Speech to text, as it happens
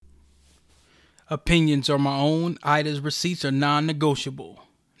Opinions are my own. Ida's receipts are non-negotiable.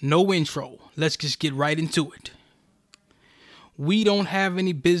 No intro. Let's just get right into it. We don't have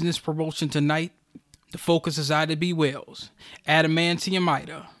any business promotion tonight. The focus is Ida B. Wells. Adamantium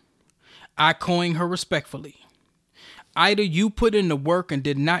Ida. I coin her respectfully. Ida, you put in the work and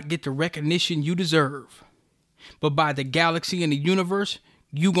did not get the recognition you deserve. But by the galaxy and the universe,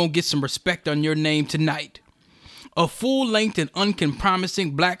 you gonna get some respect on your name tonight. A full-length and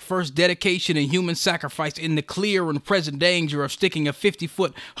uncompromising black first dedication and human sacrifice in the clear and present danger of sticking a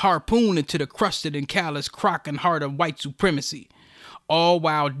 50-foot harpoon into the crusted and callous crock and heart of white supremacy, all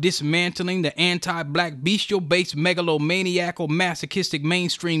while dismantling the anti-black bestial-based megalomaniacal masochistic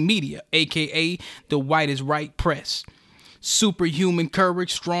mainstream media, aka the white is right press. Superhuman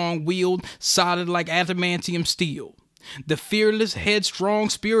courage, strong-willed, solid like adamantium steel. The fearless, headstrong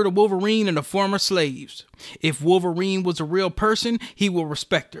spirit of Wolverine and the former slaves. If Wolverine was a real person, he will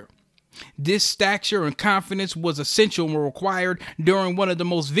respect her. This stature and confidence was essential and required during one of the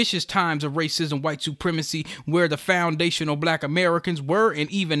most vicious times of racism, white supremacy, where the foundational black Americans were and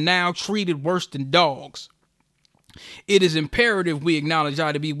even now treated worse than dogs. It is imperative we acknowledge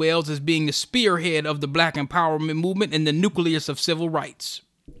Ida B. Wells as being the spearhead of the black empowerment movement and the nucleus of civil rights.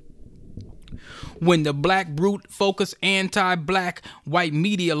 When the black brute-focused anti-black white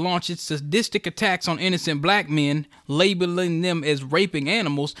media launched its sadistic attacks on innocent black men, labeling them as raping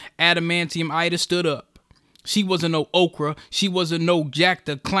animals, Adamantium Ida stood up. She wasn't no Okra. She wasn't no Jack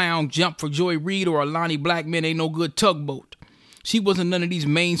the Clown Jump for Joy Reid or Alani Black Men Ain't No Good Tugboat. She wasn't none of these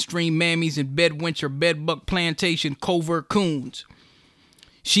mainstream mammies and bedwench or bedbuck plantation covert coons.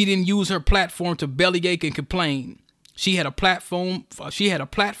 She didn't use her platform to bellyache and complain. She had a platform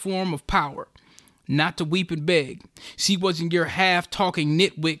of power. Not to weep and beg. She wasn't your half-talking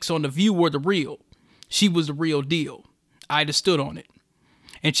nitwicks on The View or The Real. She was the real deal. Ida stood on it.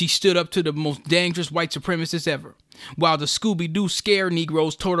 And she stood up to the most dangerous white supremacists ever, while the Scooby-Doo scare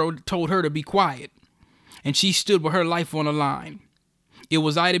Negroes told her to be quiet. And she stood with her life on the line. It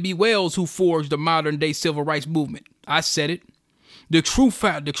was Ida B. Wells who forged the modern-day civil rights movement. I said it. The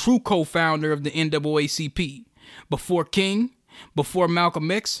true co-founder of the NAACP. Before King, before Malcolm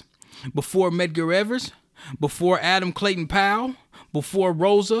X, before Medgar Evers, before Adam Clayton Powell, before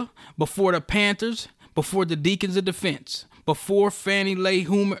Rosa, before the Panthers, before the Deacons of Defense, before Fannie Lou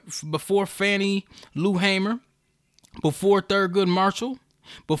Hamer, before Thurgood Marshall,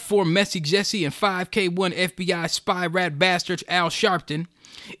 before Messy Jesse and 5K1 FBI spy rat bastard Al Sharpton,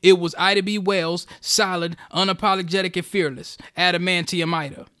 it was Ida B. Wells, solid, unapologetic, and fearless, Adamantium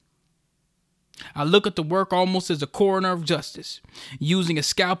Ida. I look at the work almost as a coroner of justice, using a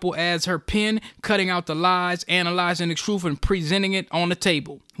scalpel as her pen, cutting out the lies, analyzing the truth, and presenting it on the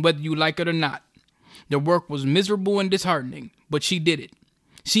table, whether you like it or not. The work was miserable and disheartening, but she did it.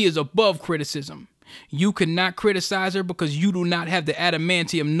 She is above criticism. You cannot criticize her because you do not have the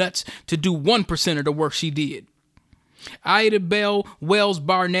adamantium nuts to do 1% of the work she did. Ida Bell Wells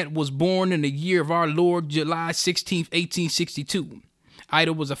Barnett was born in the year of our Lord, July 16, 1862.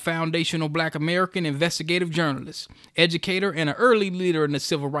 Ida was a foundational black American investigative journalist, educator, and an early leader in the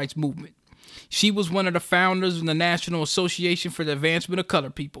civil rights movement. She was one of the founders of the National Association for the Advancement of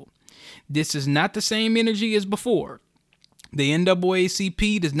Colored People. This is not the same energy as before. The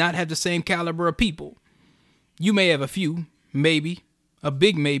NAACP does not have the same caliber of people. You may have a few, maybe, a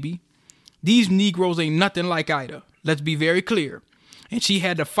big maybe. These Negroes ain't nothing like Ida. Let's be very clear. And she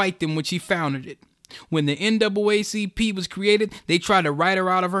had to fight them when she founded it. When the NAACP was created, they tried to write her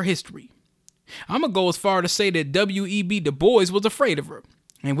out of her history. I'm going to go as far to say that W.E.B. Du Bois was afraid of her,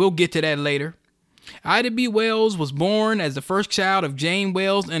 and we'll get to that later. Ida B. Wells was born as the first child of Jane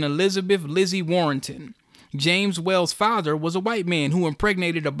Wells and Elizabeth Lizzie Warrenton. James Wells' father was a white man who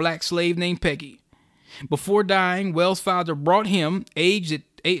impregnated a black slave named Peggy. Before dying, Wells' father brought him,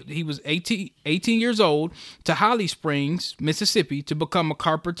 he was 18 years old, to Holly Springs, Mississippi, to become a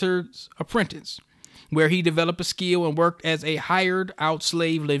carpenter's apprentice, where he developed a skill and worked as a hired-out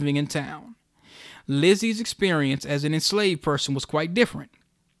slave living in town. Lizzie's experience as an enslaved person was quite different.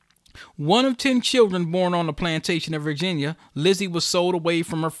 One of 10 children born on the plantation of Virginia, Lizzie was sold away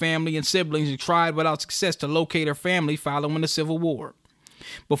from her family and siblings and tried without success to locate her family following the Civil War.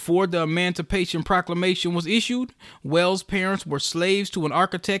 Before the Emancipation Proclamation was issued, Wells' parents were slaves to an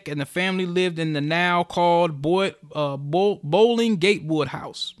architect, and the family lived in the now called Bowling Gatewood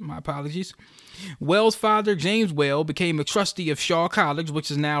House. My apologies. Wells' father, James Well, became a trustee of Shaw College,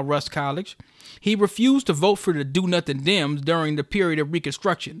 which is now Rust College. He refused to vote for the Do-Nothing Dems during the period of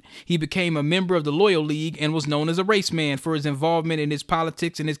Reconstruction. He became a member of the Loyal League and was known as a race man for his involvement in his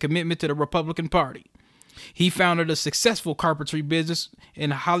politics and his commitment to the Republican Party. He founded a successful carpentry business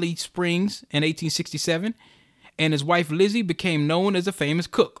in Holly Springs in 1867, and his wife Lizzie became known as a famous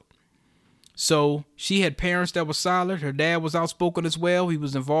cook. So she had parents that were solid. Her dad was outspoken as well. He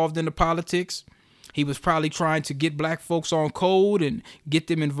was involved in the politics. He was probably trying to get black folks on code and get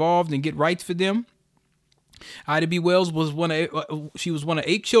them involved and get rights for them. Ida B. Wells was one of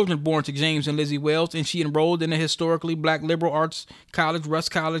 8 children born to James and Lizzie Wells, and she enrolled in a historically black liberal arts college,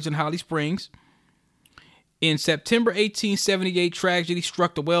 Rusk College in Holly Springs. In September 1878, tragedy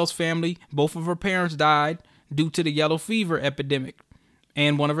struck the Wells family. Both of her parents died due to the yellow fever epidemic,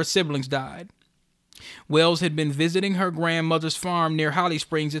 and one of her siblings died. Wells had been visiting her grandmother's farm near Holly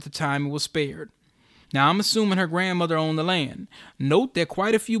Springs at the time and was spared. Now, I'm assuming her grandmother owned the land. Note that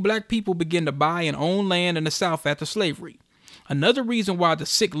quite a few black people began to buy and own land in the South after slavery. Another reason why the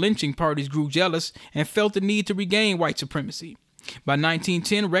sick lynching parties grew jealous and felt the need to regain white supremacy. By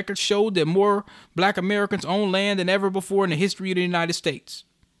 1910, records showed that more black Americans owned land than ever before in the history of the United States.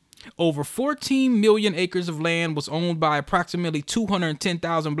 Over 14 million acres of land was owned by approximately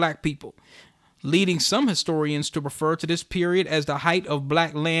 210,000 black people, leading some historians to refer to this period as the height of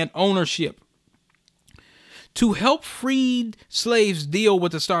black land ownership. To help freed slaves deal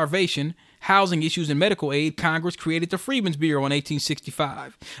with the starvation, housing issues, and medical aid, Congress created the Freedmen's Bureau in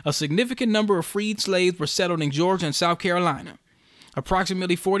 1865. A significant number of freed slaves were settled in Georgia and South Carolina.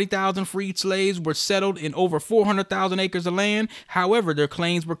 Approximately 40,000 freed slaves were settled in over 400,000 acres of land. However, their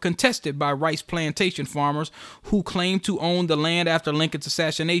claims were contested by rice plantation farmers who claimed to own the land after Lincoln's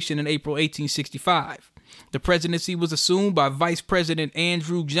assassination in April 1865. The presidency was assumed by Vice President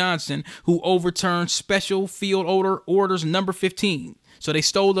Andrew Johnson, who overturned Special Field Orders Number 15. So they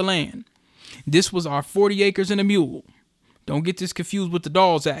stole the land. This was our 40 acres and a mule. Don't get this confused with the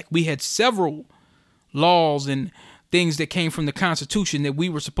Dawes Act. We had several laws and things that came from the Constitution that we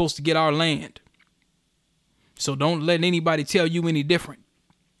were supposed to get our land. So don't let anybody tell you any different.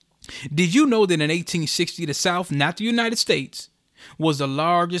 Did you know that in 1860, the South, not the United States, was the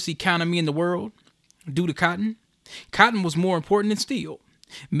largest economy in the world due to cotton? Cotton was more important than steel.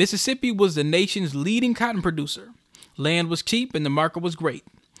 Mississippi was the nation's leading cotton producer. Land was cheap and the market was great.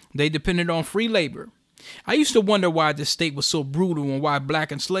 They depended on free labor. I used to wonder why this state was so brutal and why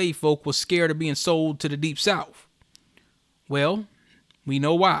black and slave folk was scared of being sold to the Deep South. Well, we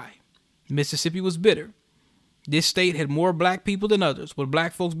know why. Mississippi was bitter. This state had more black people than others, with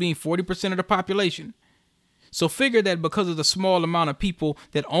black folks being 40% of the population. So figure that because of the small amount of people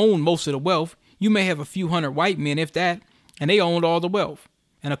that own most of the wealth, you may have a few hundred white men, if that, and they owned all the wealth.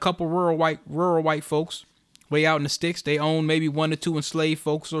 And a couple rural white folks way out in the sticks, they own maybe 1 or 2 enslaved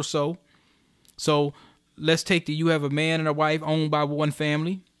folks or so. So let's take that you have a man and a wife owned by one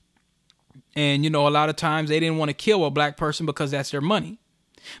family. And, a lot of times they didn't want to kill a black person because that's their money.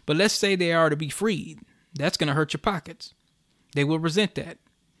 But let's say they are to be freed. That's going to hurt your pockets. They will resent that.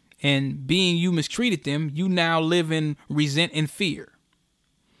 And being you mistreated them, you now live in resent and fear.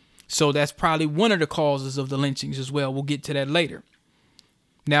 So that's probably one of the causes of the lynchings as well. We'll get to that later.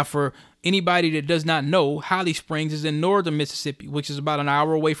 Now, for anybody that does not know, Holly Springs is in northern Mississippi, which is about an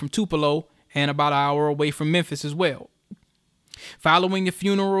hour away from Tupelo and about an hour away from Memphis as well. Following the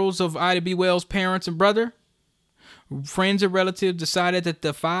funerals of Ida B. Wells' parents and brother, friends and relatives decided that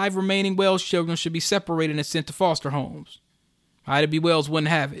the 5 remaining Wells children should be separated and sent to foster homes. Ida B. Wells wouldn't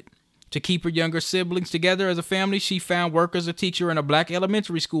have it. To keep her younger siblings together as a family, she found work as a teacher in a black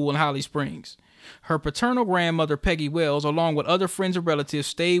elementary school in Holly Springs. Her paternal grandmother, Peggy Wells, along with other friends and relatives,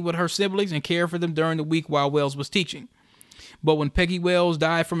 stayed with her siblings and cared for them during the week while Wells was teaching. But when Peggy Wells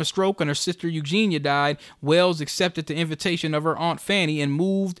died from a stroke and her sister Eugenia died, Wells accepted the invitation of her Aunt Fanny and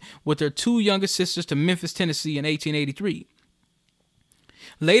moved with her 2 youngest sisters to Memphis, Tennessee in 1883.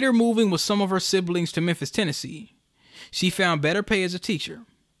 Later moving with some of her siblings to Memphis, Tennessee, she found better pay as a teacher.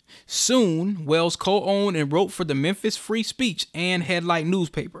 Soon, Wells co-owned and wrote for the Memphis Free Speech and Headlight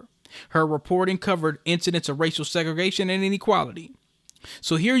newspaper. Her reporting covered incidents of racial segregation and inequality.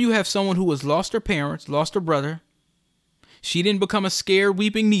 So here you have someone who has lost her parents, lost her brother. She didn't become a scared,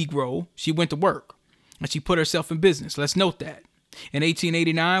 weeping Negro. She went to work, and she put herself in business. Let's note that. In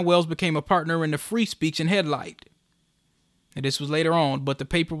 1889, Wells became a partner in the Free Speech and Headlight. And this was later on, but the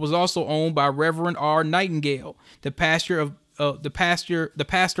paper was also owned by Reverend R. Nightingale, the pastor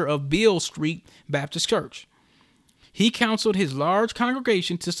of Beale Street Baptist Church. He counseled his large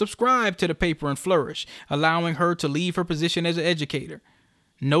congregation to subscribe to the paper and flourish, allowing her to leave her position as an educator.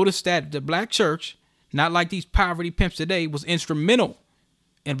 Notice that the black church, not like these poverty pimps today, was instrumental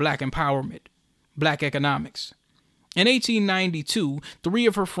in black empowerment, black economics. In 1892, 3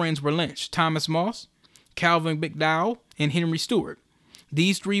 of her friends were lynched: Thomas Moss, Calvin McDowell, and Henry Stewart.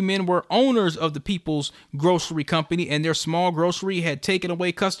 These three men were owners of the People's Grocery Company, and their small grocery had taken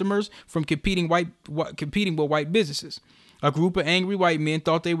away customers from competing with white businesses. A group of angry white men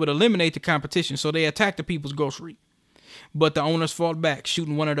thought they would eliminate the competition, so they attacked the People's Grocery. But the owners fought back,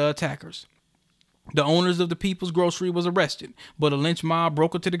 shooting one of the attackers. The owners of the People's Grocery was arrested, but a lynch mob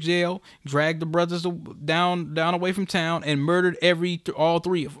broke into the jail, dragged the brothers down away from town, and murdered all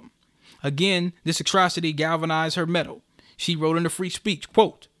three of them. Again, this atrocity galvanized her mettle. She wrote in the Free Speech,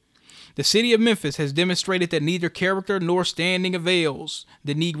 quote, "The city of Memphis has demonstrated that neither character nor standing avails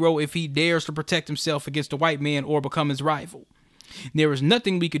the Negro if he dares to protect himself against the white man or become his rival. There is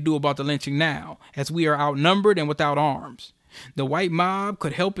nothing we could do about the lynching now, as we are outnumbered and without arms. The white mob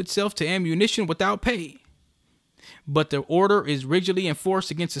could help itself to ammunition without pay. But the order is rigidly enforced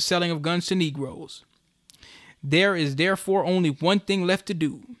against the selling of guns to Negroes. There is therefore only one thing left to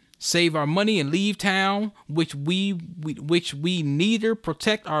do. Save our money and leave town, which we neither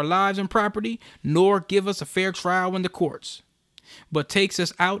protect our lives and property, nor give us a fair trial in the courts, but takes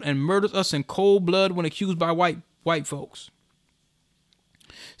us out and murders us in cold blood when accused by white folks."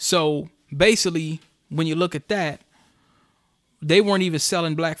 So basically, when you look at that, they weren't even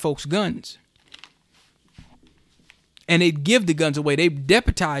selling black folks guns. And they'd give the guns away. They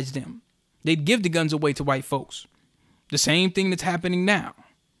deputized them. They'd give the guns away to white folks. The same thing that's happening now.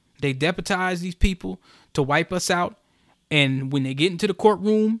 They deputize these people to wipe us out. And when they get into the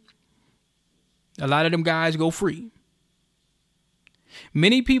courtroom, a lot of them guys go free.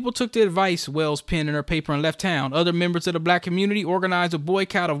 Many people took the advice Wells penned in her paper and left town. Other members of the black community organized a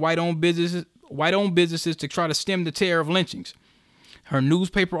boycott of white-owned businesses to try to stem the terror of lynchings. Her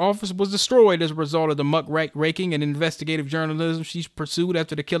newspaper office was destroyed as a result of the muck-raking and investigative journalism she pursued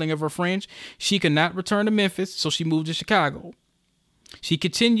after the killing of her friends. She could not return to Memphis, so she moved to Chicago. She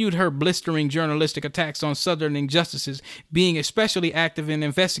continued her blistering journalistic attacks on Southern injustices, being especially active in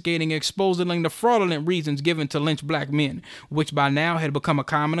investigating and exposing the fraudulent reasons given to lynch black men, which by now had become a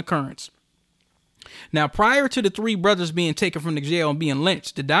common occurrence. Now, prior to the three brothers being taken from the jail and being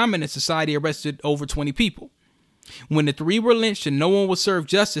lynched, the Dominant Society arrested over 20 people. When the three were lynched and no one was served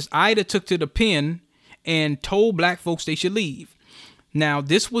justice, Ida took to the pen and told black folks they should leave. Now,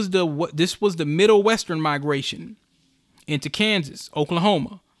 this was the Middle Western migration into Kansas,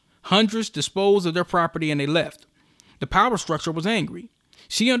 Oklahoma. Hundreds disposed of their property and they left. The power structure was angry.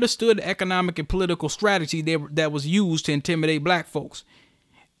 She understood the economic and political strategy that was used to intimidate black folks.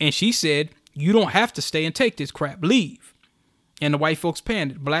 And she said, "You don't have to stay and take this crap. Leave." And the white folks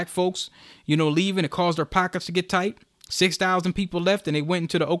panicked. Black folks, leaving, it caused their pockets to get tight. 6,000 people left and they went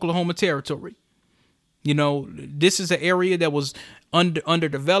into the Oklahoma Territory. This is an area that was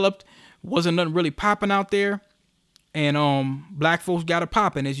underdeveloped. Wasn't nothing really popping out there. And black folks got it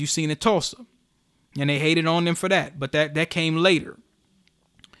popping, as you seen in Tulsa. And they hated on them for that. But that came later.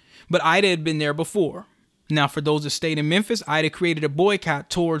 But Ida had been there before. Now, for those that stayed in Memphis, Ida created a boycott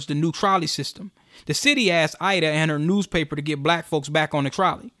towards the new trolley system. The city asked Ida and her newspaper to get black folks back on the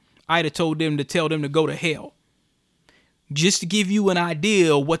trolley. Ida told them to tell them to go to hell. Just to give you an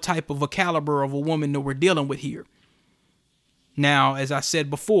idea of what type of a caliber of a woman that we're dealing with here. Now, as I said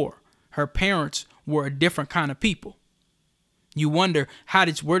before, her parents were a different kind of people. You wonder,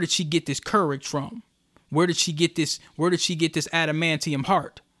 where did she get this courage from? Where did she get this adamantium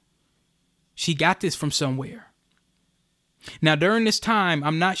heart? She got this from somewhere. Now, during this time,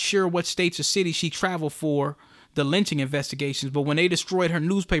 I'm not sure what states or cities she traveled for the lynching investigations, but when they destroyed her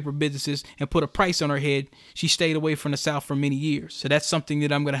newspaper businesses and put a price on her head, she stayed away from the South for many years. So that's something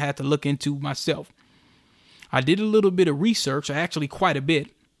that I'm going to have to look into myself. I did a little bit of research, actually quite a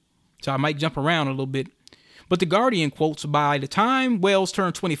bit, so I might jump around a little bit. But The Guardian quotes, by the time Wells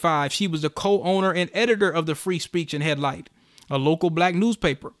turned 25, she was the co-owner and editor of the Free Speech and Headlight, a local black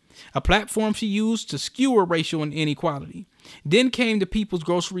newspaper, a platform she used to skewer racial inequality. Then came the People's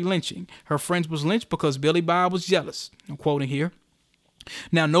Grocery lynching. Her friends was lynched because Billy Bob was jealous. I'm quoting here.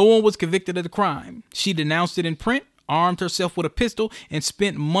 Now, no one was convicted of the crime. She denounced it in print, armed herself with a pistol, and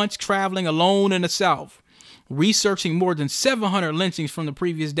spent months traveling alone in the South, researching more than 700 lynchings from the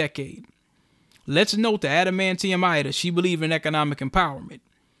previous decade. Let's note the adamantium Ida, she believed in economic empowerment.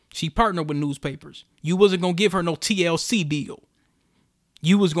 She partnered with newspapers. You wasn't going to give her no TLC deal.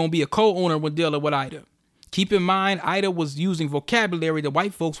 You was going to be a co-owner when dealing with Ida. Keep in mind, Ida was using vocabulary that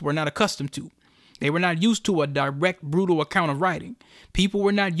white folks were not accustomed to. They were not used to a direct, brutal account of writing. People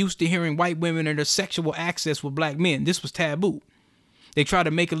were not used to hearing white women and their sexual access with black men. This was taboo. They tried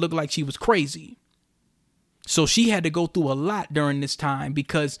to make it look like she was crazy. So she had to go through a lot during this time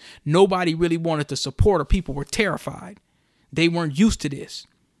because nobody really wanted to support her. People were terrified. They weren't used to this.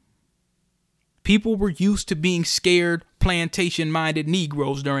 People were used to being scared, plantation-minded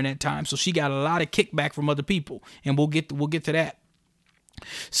Negroes during that time, so she got a lot of kickback from other people, and we'll get to that.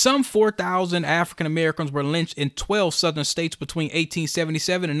 Some 4,000 African Americans were lynched in 12 southern states between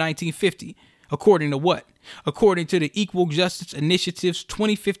 1877 and 1950. According to what? According to the Equal Justice Initiative's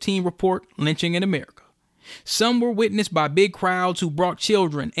 2015 report, Lynching in America. Some were witnessed by big crowds who brought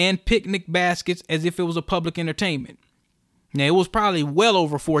children and picnic baskets as if it was a public entertainment. Now, it was probably well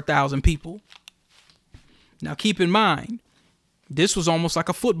over 4,000 people. Now, keep in mind, this was almost like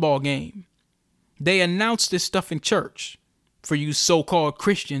a football game. They announced this stuff in church. For you so-called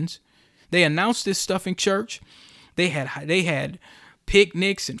Christians, they announced this stuff in church. They had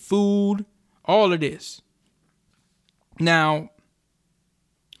picnics and food, all of this. Now,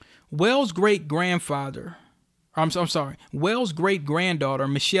 Wells' great-granddaughter,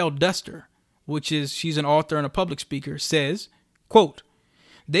 Michelle Duster, she's an author and a public speaker, says, quote,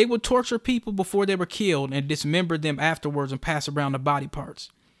 "They would torture people before they were killed and dismember them afterwards and pass around the body parts.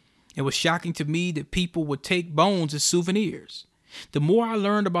 It was shocking to me that people would take bones as souvenirs. The more I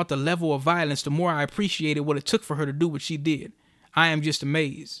learned about the level of violence, the more I appreciated what it took for her to do what she did. I am just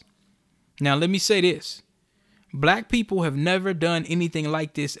amazed." Now, let me say this. Black people have never done anything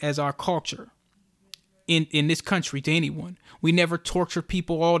like this as our culture in this country to anyone. We never tortured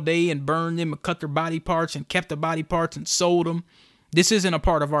people all day and burned them and cut their body parts and kept the body parts and sold them. This isn't a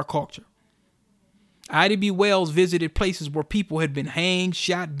part of our culture. Ida B. Wells visited places where people had been hanged,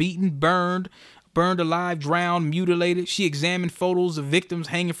 shot, beaten, burned alive, drowned, mutilated. She examined photos of victims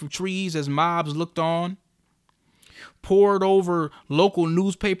hanging from trees as mobs looked on. Pored over local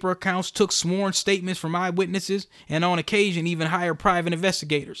newspaper accounts, took sworn statements from eyewitnesses, and on occasion even hired private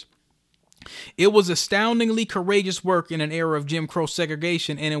investigators. It was astoundingly courageous work in an era of Jim Crow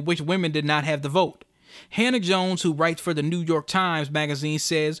segregation and in which women did not have the vote. Hannah Jones, who writes for the New York Times magazine,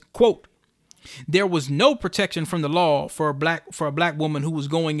 says, quote, "There was no protection from the law for a black woman who was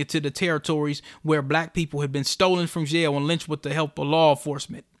going into the territories where black people had been stolen from jail and lynched with the help of law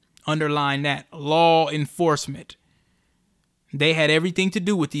enforcement." Underline that, law enforcement. They had everything to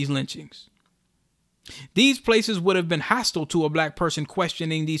do with these lynchings. These places would have been hostile to a black person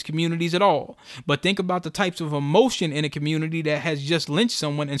questioning these communities at all. But think about the types of emotion in a community that has just lynched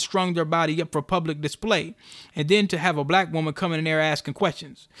someone and strung their body up for public display. And then to have a black woman coming in there asking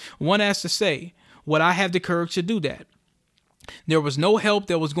questions. One has to say, would I have the courage to do that? There was no help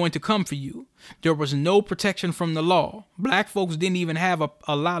that was going to come for you. There was no protection from the law. Black folks didn't even have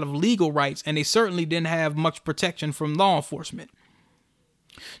a lot of legal rights, and they certainly didn't have much protection from law enforcement.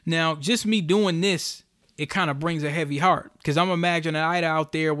 Now, just me doing this, it kind of brings a heavy heart, because I'm imagining Ida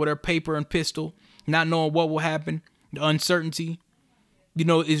out there with her paper and pistol, not knowing what will happen, the uncertainty. You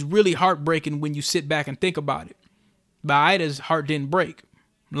know, it's really heartbreaking when you sit back and think about it. But Ida's heart didn't break.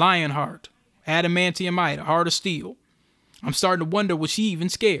 Lion heart, adamantium Ida, heart of steel. I'm starting to wonder, was she even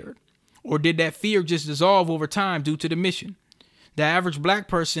scared? Or did that fear just dissolve over time due to the mission? The average black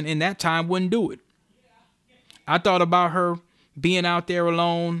person in that time wouldn't do it. I thought about her being out there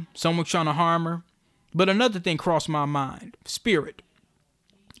alone, someone trying to harm her. But another thing crossed my mind, spirit.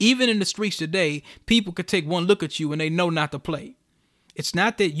 Even in the streets today, people could take one look at you and they know not to play. It's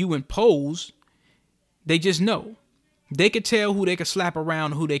not that you impose, they just know. They could tell who they could slap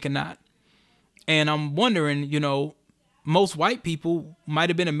around and who they cannot. And I'm wondering, most white people might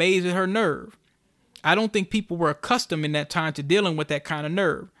have been amazed at her nerve. I don't think people were accustomed in that time to dealing with that kind of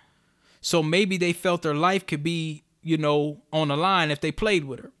nerve. So maybe they felt their life could be, on the line if they played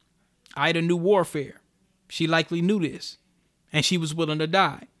with her. Ida knew warfare. She likely knew this. And she was willing to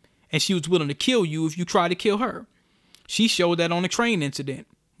die. And she was willing to kill you if you tried to kill her. She showed that on the train incident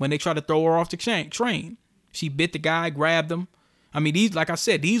when they tried to throw her off the train. She bit the guy, grabbed him. I mean,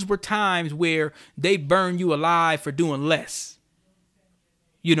 these were times where they burn you alive for doing less.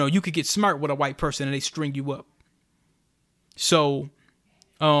 You could get smart with a white person and they string you up. So,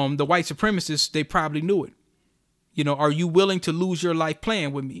 the white supremacists, they probably knew it. Are you willing to lose your life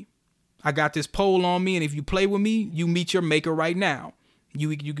playing with me? I got this pole on me, and if you play with me, you meet your maker right now.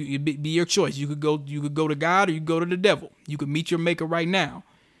 It'd be your choice. You could go to God or you could go to the devil. You could meet your maker right now.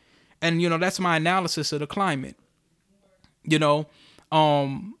 And, that's my analysis of the climate. I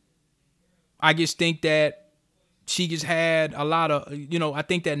just think that she just had a lot of, I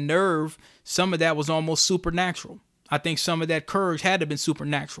think that nerve, some of that was almost supernatural. I think some of that courage had to have been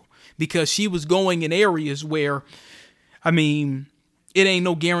supernatural because she was going in areas where, it ain't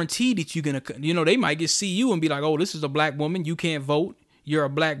no guarantee that you're going to, they might just see you and be like, oh, this is a black woman. You can't vote. You're a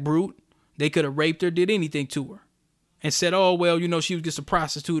black brute. They could have raped her, did anything to her and said, oh, well, she was just a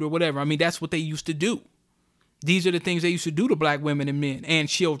prostitute or whatever. That's what they used to do. These are the things they used to do to black women and men and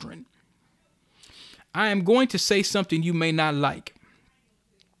children. I am going to say something you may not like.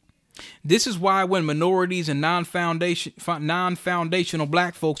 This is why when minorities and non-foundational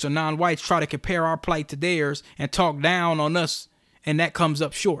black folks or non-whites try to compare our plight to theirs and talk down on us, and that comes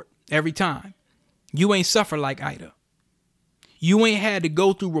up short every time. You ain't suffered like Ida. You ain't had to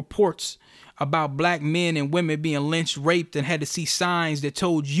go through reports about black men and women being lynched, raped, and had to see signs that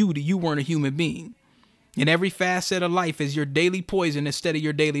told you that you weren't a human being. And every facet of life is your daily poison instead of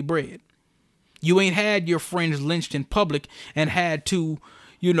your daily bread. You ain't had your friends lynched in public and had to,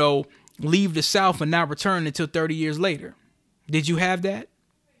 leave the South and not return until 30 years later. Did you have that?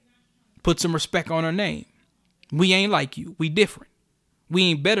 Put some respect on our name. We ain't like you. We different. We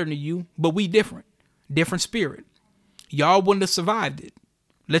ain't better than you, but we different. Different spirit. Y'all wouldn't have survived it.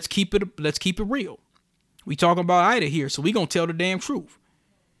 Let's keep it real. We talking about Ida here, so we gonna tell the damn truth.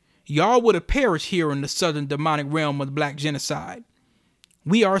 Y'all would have perished here in the southern demonic realm of the black genocide.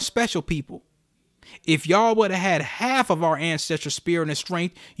 We are special people. If y'all would have had half of our ancestral spirit and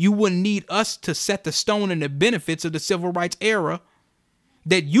strength, you wouldn't need us to set the stone in the benefits of the civil rights era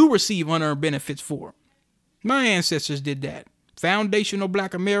that you receive unearned benefits for. My ancestors did that. Foundational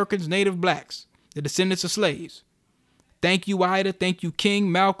black Americans, native blacks, the descendants of slaves. Thank you, Ida. Thank you,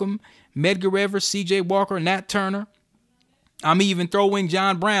 King, Malcolm, Medgar Evers, C.J. Walker, Nat Turner. I'm even throwing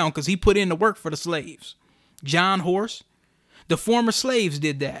John Brown because he put in the work for the slaves. John Horse. The former slaves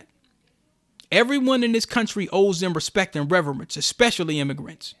did that. Everyone in this country owes them respect and reverence, especially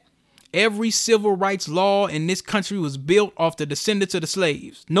immigrants. Every civil rights law in this country was built off the descendants of the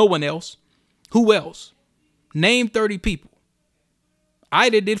slaves. No one else. Who else? Name 30 people.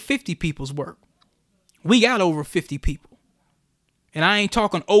 Ida did 50 people's work. We got over 50 people. And I ain't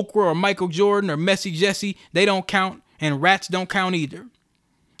talking Oprah or Michael Jordan or Messy Jesse. They don't count, and rats don't count either.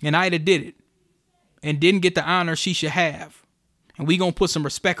 And Ida did it and didn't get the honor she should have. And we gonna put some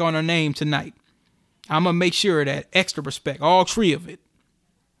respect on her name tonight. I'm gonna make sure of that. Extra respect, all three of it.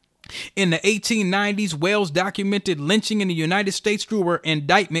 In the 1890s, Wells documented lynching in the United States through her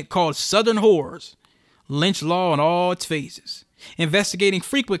indictment called Southern Horrors. Lynch law in all its phases. Investigating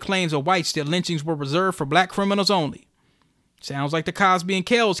frequent claims of whites that lynchings were reserved for black criminals only. Sounds like the Cosby and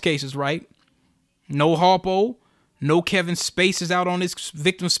Kells cases, right? No Harpo, no Kevin Spacey out on his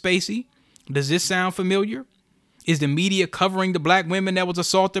victim Spacey. Does this sound familiar? Is the media covering the black women that was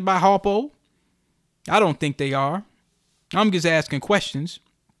assaulted by Harpo? I don't think they are. I'm just asking questions.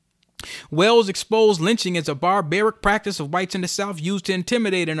 Wells exposed lynching as a barbaric practice of whites in the South used to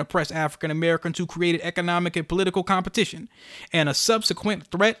intimidate and oppress African Americans who created economic and political competition, and a subsequent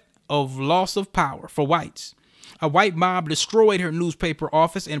threat of loss of power for whites. A white mob destroyed her newspaper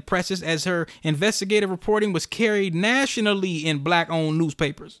office and presses as her investigative reporting was carried nationally in black-owned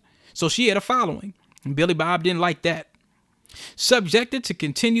newspapers. So she had a following. And Billy Bob didn't like that. Subjected to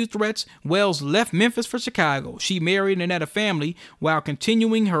continued threats, Wells left Memphis for Chicago. She married and had a family while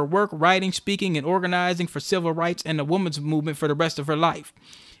continuing her work writing, speaking, and organizing for civil rights and the women's movement for the rest of her life.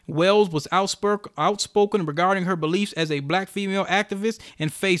 Wells was outspoken regarding her beliefs as a black female activist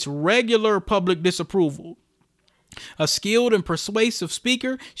and faced regular public disapproval. A skilled and persuasive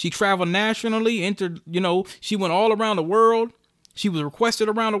speaker, she traveled nationally, she went all around the world. She was requested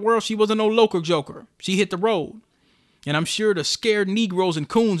around the world. She wasn't no local joker. She hit the road. And I'm sure the scared Negroes and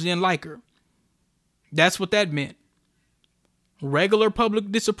coons didn't like her. That's what that meant. Regular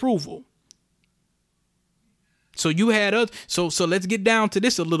public disapproval. So you had us. So let's get down to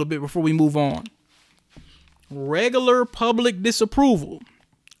this a little bit before we move on. Regular public disapproval.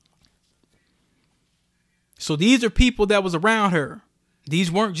 So these are people that was around her. These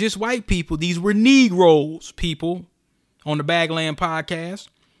weren't just white people. These were Negroes, people, on the Bagland podcast.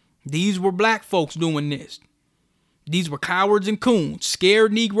 These were black folks doing this. These were cowards and coons,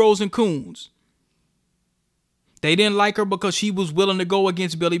 scared Negroes and coons. They didn't like her because she was willing to go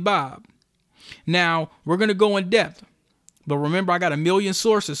against Billy Bob. Now, we're going to go in depth. But remember, I got a million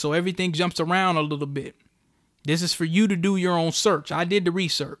sources, so everything jumps around a little bit. This is for you to do your own search. I did the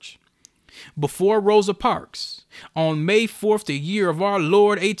research. Before Rosa Parks, on May 4th, the year of our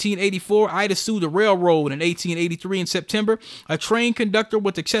Lord, 1884, Ida sued the railroad. In 1883, in September, a train conductor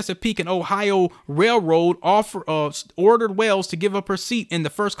with the Chesapeake and Ohio Railroad ordered Wells to give up her seat in the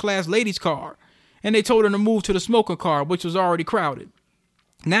first-class ladies' car, and they told her to move to the smoker car, which was already crowded.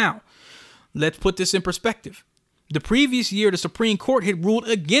 Now, let's put this in perspective. The previous year, the Supreme Court had ruled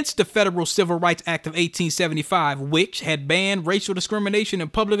against the Federal Civil Rights Act of 1875, which had banned racial discrimination in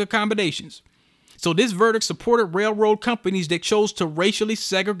public accommodations. So this verdict supported railroad companies that chose to racially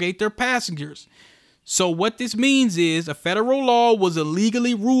segregate their passengers. So what this means is a federal law was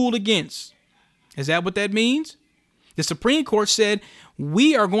illegally ruled against. Is that what that means? The Supreme Court said,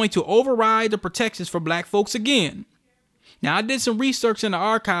 we are going to override the protections for black folks again. Now, I did some research in the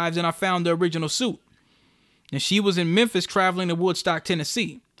archives and I found the original suit. And she was in Memphis traveling to Woodstock,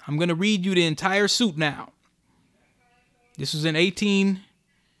 Tennessee. I'm going to read you the entire suit now. This was in 18.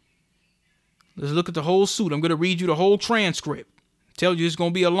 Let's look at the whole suit. I'm going to read you the whole transcript. Tell you it's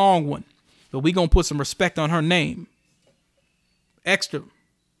going to be a long one, but we're going to put some respect on her name. Extra.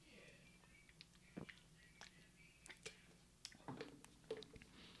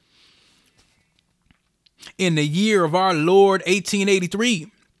 In the year of our Lord,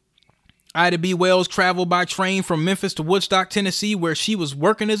 1883, Ida B. Wells traveled by train from Memphis to Woodstock, Tennessee, where she was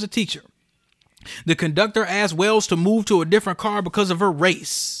working as a teacher. The conductor asked Wells to move to a different car because of her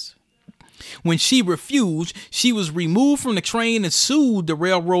race. When she refused, she was removed from the train and sued the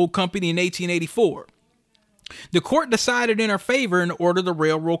railroad company in 1884. The court decided in her favor and ordered the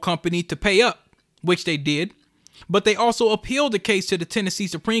railroad company to pay up, which they did, but they also appealed the case to the Tennessee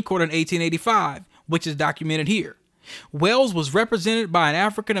Supreme Court in 1885, which is documented here. Wells was represented by an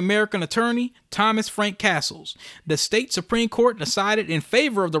African-American attorney, Thomas Frank Castles. The state Supreme Court decided in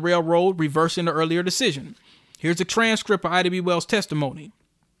favor of the railroad, reversing the earlier decision. Here's a transcript of Ida B. Wells' testimony.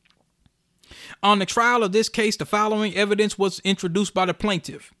 On the trial of this case, the following evidence was introduced by the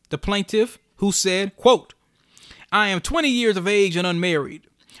plaintiff. The plaintiff, who said, quote, I am 20 years of age and unmarried.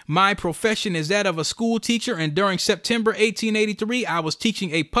 My profession is that of a school teacher, and during September 1883, I was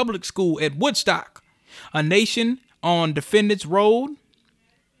teaching a public school at Woodstock, a nation on Defendants Road,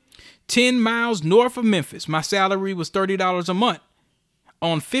 10 miles north of Memphis. My salary was $30 a month.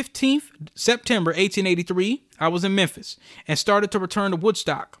 On 15th September 1883, I was in Memphis and started to return to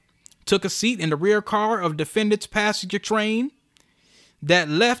Woodstock. Took a seat in the rear car of Defendants passenger train that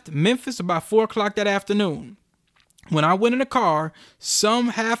left Memphis about 4 o'clock that afternoon. When I went in the car, some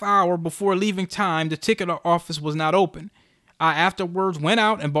half hour before leaving time, the ticket office was not open. I afterwards went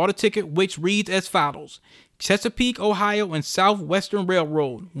out and bought a ticket which reads as follows: Chesapeake, Ohio and Southwestern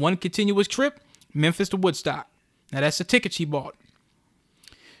Railroad. One continuous trip, Memphis to Woodstock. Now that's the ticket she bought.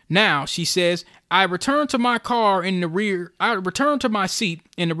 Now, she says, I returned to my seat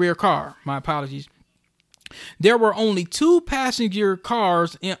in the rear car. My apologies. There were only 2 passenger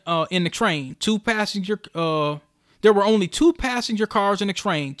cars in the train. There were only 2 passenger cars in the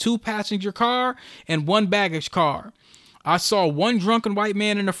train. 2 passenger car and 1 baggage car. I saw 1 drunken white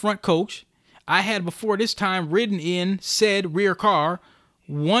man in the front coach. I had before this time ridden in said rear car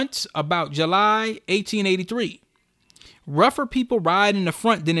once about July 1883. Rougher people ride in the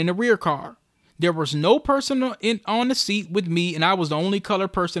front than in the rear car. There was no person on the seat with me, and I was the only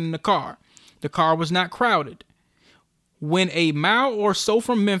colored person in the car. The car was not crowded. When a mile or so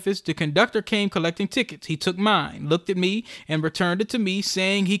from Memphis, the conductor came collecting tickets. He took mine, looked at me, and returned it to me,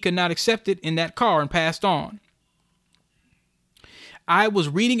 saying he could not accept it in that car, and passed on. I was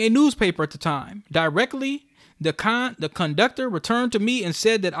reading a newspaper at the time. Directly, the conductor returned to me and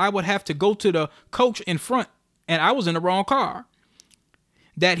said that I would have to go to the coach in front, and I was in the wrong car.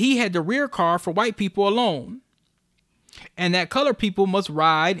 That he had the rear car for white people alone, and that colored people must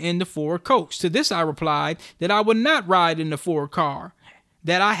ride in the forward coach. To this I replied that I would not ride in the forward car,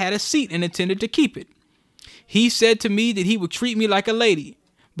 that I had a seat and intended to keep it. He said to me that he would treat me like a lady,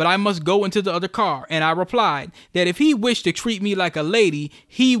 but I must go into the other car, and I replied that if he wished to treat me like a lady,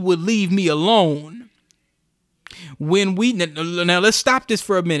 he would leave me alone. Now let's stop this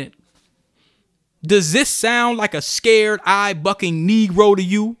for a minute. Does this sound like a scared, eye-bucking Negro to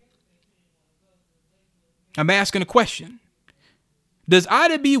you? I'm asking a question. Does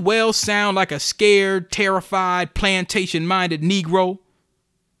Ida B. Wells sound like a scared, terrified, plantation-minded Negro?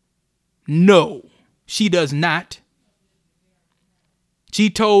 No, she does not.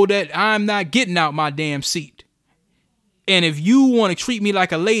 She told that I'm not getting out my damn seat. And if you want to treat me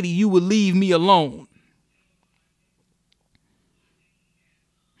like a lady, you would leave me alone.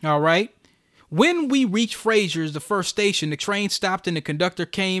 All right. When we reached Frazier's, the first station, the train stopped and the conductor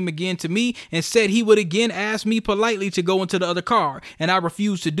came again to me and said he would again ask me politely to go into the other car, and I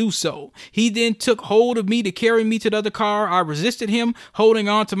refused to do so. He then took hold of me to carry me to the other car. I resisted him, holding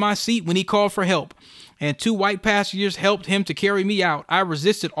on to my seat when he called for help, and 2 white passengers helped him to carry me out. I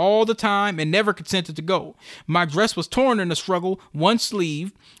resisted all the time and never consented to go. My dress was torn in the struggle. One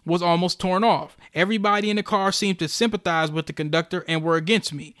sleeve was almost torn off. Everybody in the car seemed to sympathize with the conductor and were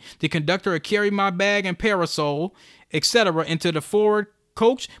against me. The conductor had carried my bag and parasol, etc., into the forward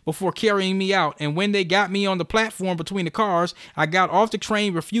coach before carrying me out, and when they got me on the platform between the cars, I got off the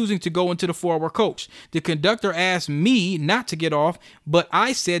train refusing to go into the forward coach. The conductor asked me not to get off, but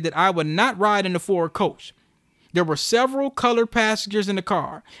I said that I would not ride in the forward coach. There were several colored passengers in the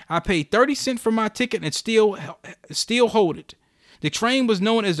car. I paid 30 cents for my ticket and still hold it. The train was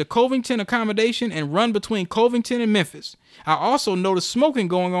known as the Covington Accommodation and run between Covington and Memphis. I also noticed smoking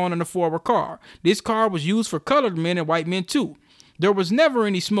going on in the forward car. This car was used for colored men and white men too. There was never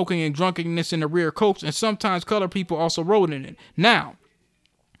any smoking and drunkenness in the rear coach, and sometimes colored people also rode in it. Now,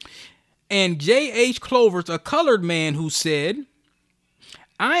 and J.H. Clovers, a colored man who said,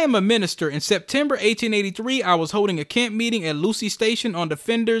 I am a minister. In September 1883, I was holding a camp meeting at Lucy Station on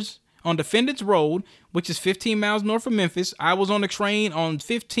Defendants Road, which is 15 miles north of Memphis. I was on the train on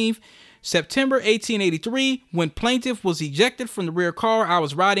 15th September 1883. When plaintiff was ejected from the rear car, I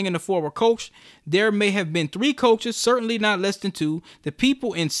was riding in the forward coach. There may have been 3 coaches, certainly not less than 2. The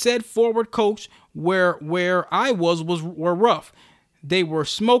people in said forward coach where I were rough. They were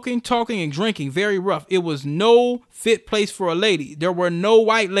smoking, talking, and drinking, very rough. It was no fit place for a lady. There were no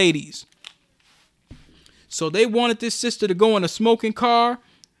white ladies. So they wanted this sister to go in a smoking car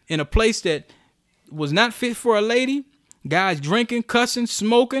in a place that was not fit for a lady. Guys drinking, cussing,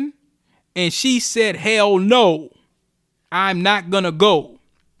 smoking. And she said, hell no, I'm not going to go.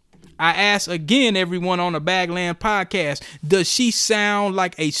 I ask again, everyone on the Bagland podcast, does she sound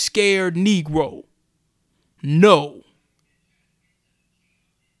like a scared Negro? No.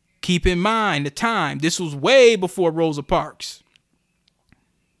 Keep in mind the time. This was way before Rosa Parks.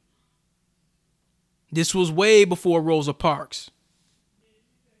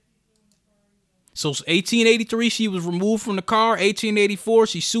 So 1883, she was removed from the car. 1884,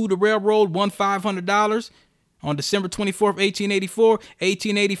 she sued the railroad, won $500. On December 24th, 1884,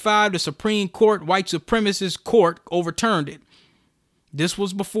 1885, the Supreme Court, white supremacist court, overturned it. This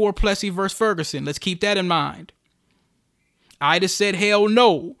was before Plessy versus Ferguson. Let's keep that in mind. Ida said hell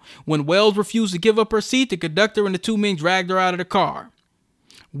no. When Wells refused to give up her seat, the conductor and the 2 men dragged her out of the car.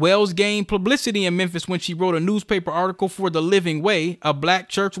 Wells gained publicity in Memphis when she wrote a newspaper article for The Living Way, a black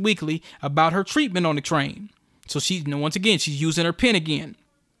church weekly, about her treatment on the train. So once again, she's using her pen again.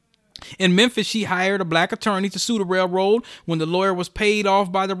 In Memphis, she hired a black attorney to sue the railroad. When the lawyer was paid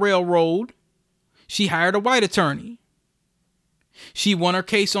off by the railroad, she hired a white attorney. She won her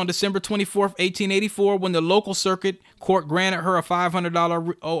case on December 24th, 1884, when the local circuit court granted her a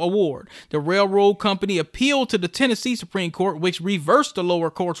 $500 award. The railroad company appealed to the Tennessee Supreme Court, which reversed the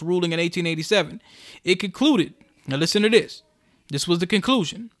lower court's ruling in 1887. It concluded, now listen to this. This was the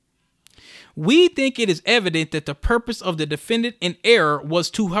conclusion. We think it is evident that the purpose of the defendant in error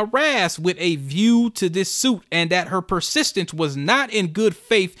was to harass with a view to this suit, and that her persistence was not in good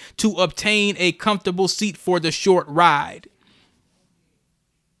faith to obtain a comfortable seat for the short ride.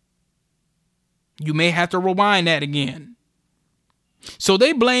 You may have to rewind that again. So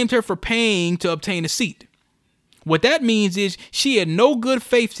they blamed her for paying to obtain a seat. What that means is she had no good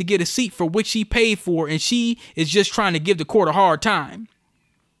faith to get a seat for which she paid for, and she is just trying to give the court a hard time.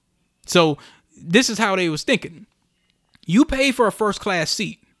 So this is how they was thinking. You pay for a first class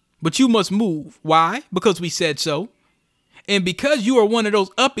seat, but you must move. Why? Because we said so. And because you are one of those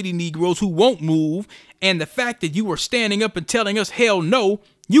uppity Negroes who won't move, and the fact that you are standing up and telling us hell no,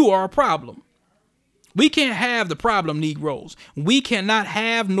 you are a problem. We can't have the problem Negroes. We cannot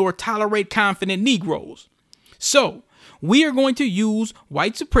have nor tolerate confident Negroes. So we are going to use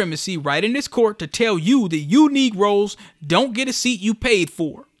white supremacy right in this court to tell you that you Negroes don't get a seat you paid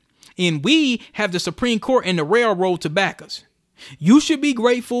for. And we have the Supreme Court and the railroad to back us. You should be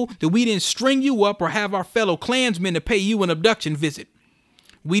grateful that we didn't string you up or have our fellow Klansmen to pay you an abduction visit.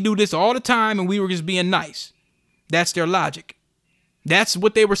 We do this all the time and we were just being nice. That's their logic. That's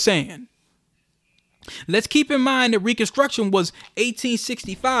what they were saying. Let's keep in mind that Reconstruction was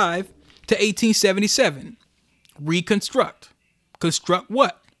 1865 to 1877. Reconstruct. Construct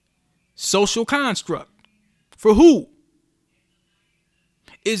what? Social construct. For who?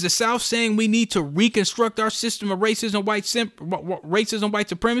 Is the South saying we need to reconstruct our system of racism, white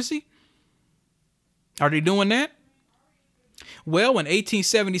supremacy? Are they doing that? Well, in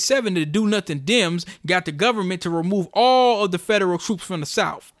 1877, the Do-Nothing Dems got the government to remove all of the federal troops from the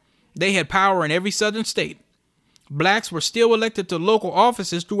South. They had power in every southern state. Blacks were still elected to local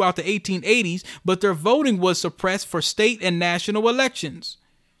offices throughout the 1880s, but their voting was suppressed for state and national elections.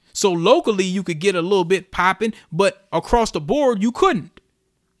 So locally, you could get a little bit popping, but across the board, you couldn't.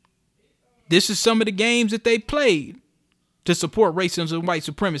 This is some of the games that they played to support racism and white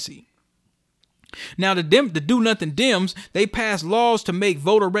supremacy. Now, the Do-Nothing Dems, they passed laws to make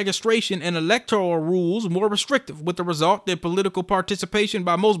voter registration and electoral rules more restrictive, with the result that political participation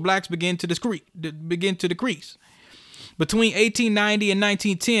by most blacks began to decrease. Between 1890 and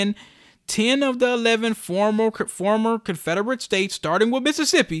 1910, 10 of the 11 former Confederate states, starting with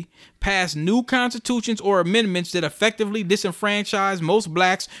Mississippi, passed new constitutions or amendments that effectively disenfranchised most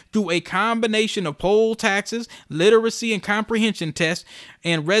blacks through a combination of poll taxes, literacy and comprehension tests,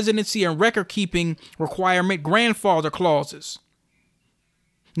 and residency and record-keeping requirement grandfather clauses.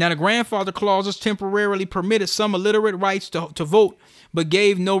 Now, the grandfather clauses temporarily permitted some illiterate rights to vote, but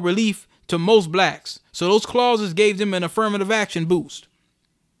gave no relief to most blacks. So those clauses gave them an affirmative action boost.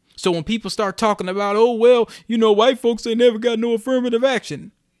 So when people start talking about, oh, well, white folks, they never got no affirmative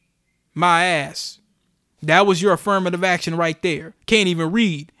action. My ass. That was your affirmative action right there. Can't even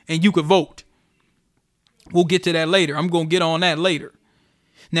read, and you could vote. We'll get to that later. I'm going to get on that later.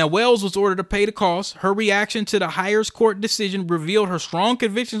 Now, Wells was ordered to pay the cost. Her reaction to the highest court decision revealed her strong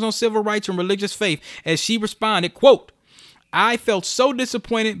convictions on civil rights and religious faith as she responded, quote, I felt so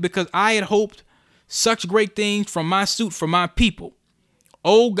disappointed because I had hoped such great things from my suit for my people.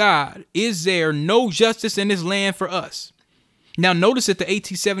 Oh God, is there no justice in this land for us? Now notice that the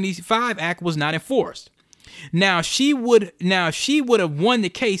 1875 Act was not enforced. Now she would have won the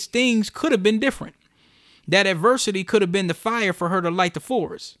case. Things could have been different. That adversity could have been the fire for her to light the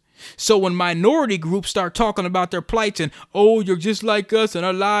forest. So when minority groups start talking about their plights and, oh, you're just like us and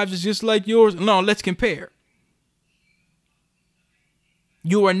our lives is just like yours. No, let's compare.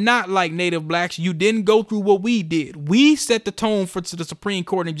 You are not like Native blacks. You didn't go through what we did. We set the tone for the Supreme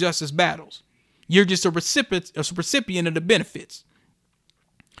Court and justice battles. You're just a recipient of the benefits.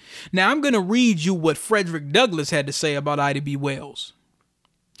 Now, I'm going to read you what Frederick Douglass had to say about Ida B. Wells.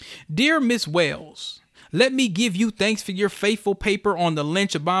 Dear Miss Wells, let me give you thanks for your faithful paper on the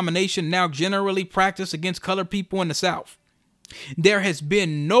lynch abomination now generally practiced against colored people in the South. There has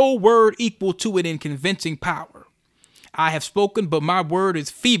been no word equal to it in convincing power. I have spoken, but my word is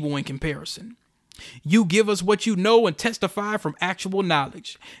feeble in comparison. You give us what you know and testify from actual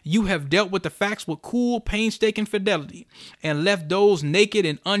knowledge. You have dealt with the facts with cool, painstaking fidelity and left those naked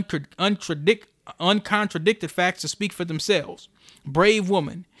and uncontradicted facts to speak for themselves. Brave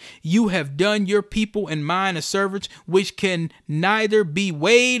woman, you have done your people and mine a service which can neither be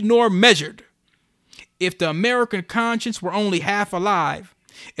weighed nor measured. If the American conscience were only half alive,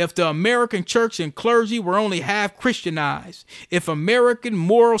 if the American church and clergy were only half Christianized, if American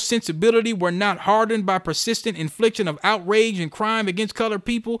moral sensibility were not hardened by persistent infliction of outrage and crime against colored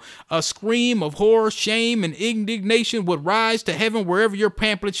people, a scream of horror, shame, and indignation would rise to heaven wherever your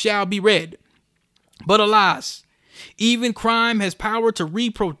pamphlet shall be read. But alas, even crime has power to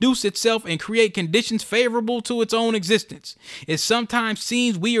reproduce itself and create conditions favorable to its own existence. It sometimes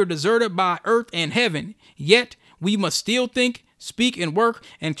seems we are deserted by earth and heaven, yet we must still think, speak and work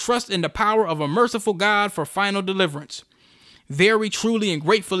and trust in the power of a merciful God for final deliverance. Very truly and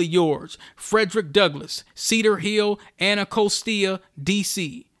gratefully yours, Frederick Douglass, Cedar Hill, Anacostia,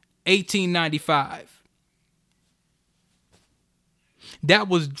 D.C., 1895. That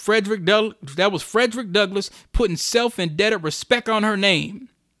was Frederick Douglass putting self-indebted respect on her name.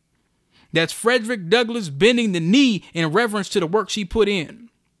 That's Frederick Douglass bending the knee in reverence to the work she put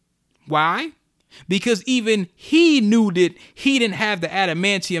in. Why? Because even he knew that he didn't have the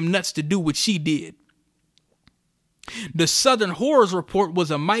adamantium nuts to do what she did. The Southern Horrors Report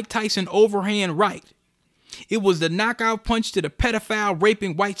was a Mike Tyson overhand right. It was the knockout punch to the pedophile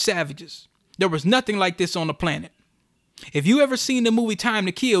raping white savages. There was nothing like this on the planet. If you ever seen the movie Time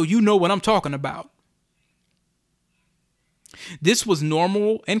to Kill, you know what I'm talking about. This was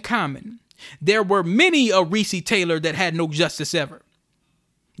normal and common. There were many a Reese Taylor that had no justice ever.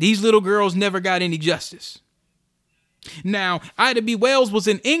 These little girls never got any justice. Now, Ida B. Wells was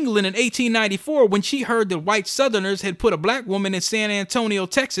in England in 1894 when she heard that white Southerners had put a black woman in San Antonio,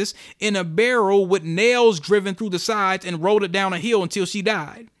 Texas, in a barrel with nails driven through the sides and rolled it down a hill until she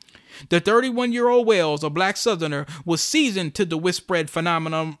died. The 31-year-old Wells, a black Southerner, was seasoned to the widespread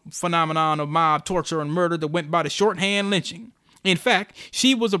phenomenon of mob torture and murder that went by the shorthand lynching. In fact,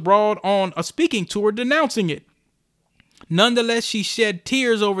 she was abroad on a speaking tour denouncing it. Nonetheless, she shed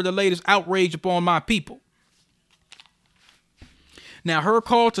tears over the latest outrage upon my people. Now, her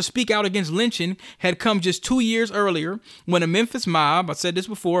call to speak out against lynching had come just 2 years earlier when a Memphis mob, I said this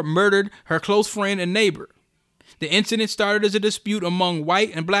before, murdered her close friend and neighbor. The incident started as a dispute among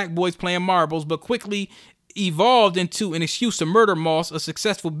white and black boys playing marbles, but quickly evolved into an excuse to murder Moss, a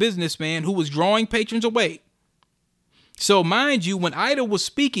successful businessman who was drawing patrons away. So, mind you, when Ida was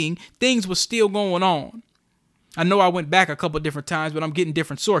speaking, things were still going on. I know I went back a couple different times, but I'm getting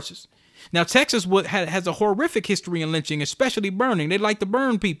different sources. Now, Texas has a horrific history in lynching, especially burning. They like to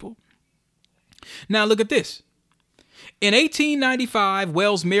burn people. Now, look at this. In 1895,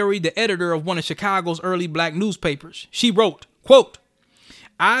 Wells married the editor of one of Chicago's early black newspapers. She wrote, quote,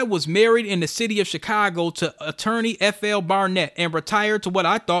 I was married in the city of Chicago to attorney F.L. Barnett and retired to what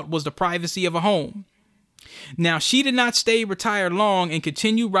I thought was the privacy of a home. Now, she did not stay retired long and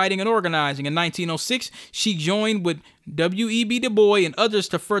continued writing and organizing. In 1906, she joined with W.E.B. Du Bois and others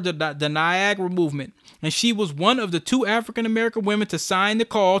to further the Niagara movement. And she was one of the 2 African-American women to sign the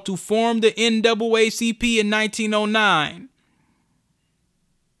call to form the NAACP in 1909.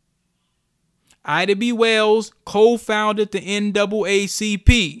 Ida B. Wells co-founded the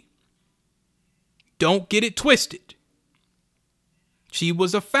NAACP. Don't get it twisted. She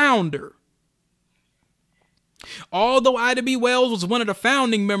was a founder. Although Ida B. Wells was one of the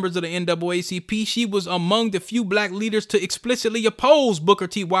founding members of the NAACP, she was among the few black leaders to explicitly oppose Booker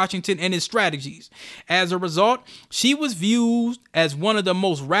T. Washington and his strategies. As a result, she was viewed as one of the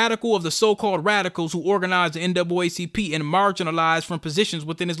most radical of the so-called radicals who organized the NAACP and marginalized from positions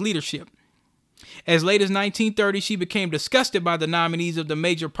within its leadership. As late as 1930, she became disgusted by the nominees of the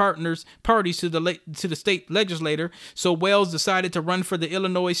major parties to the state legislature, so Wells decided to run for the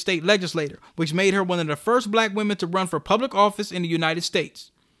Illinois state legislature, which made her one of the first black women to run for public office in the United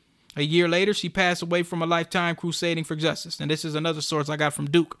States. A year later, she passed away from a lifetime crusading for justice. And this is another source I got from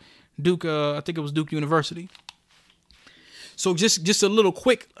Duke, I think it was Duke University. So just a little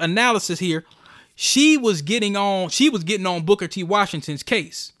quick analysis here. She was getting on Booker T. Washington's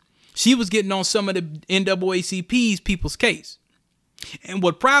case. She was getting on some of the NAACP's people's case. And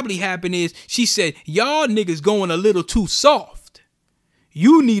what probably happened is she said, y'all niggas going a little too soft.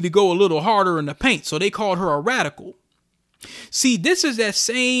 You need to go a little harder in the paint. So they called her a radical. See, this is that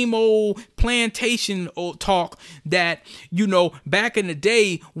same old plantation talk that, back in the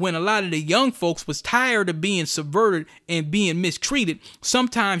day when a lot of the young folks was tired of being subverted and being mistreated.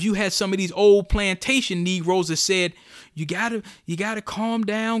 Sometimes you had some of these old plantation Negroes that said, you gotta calm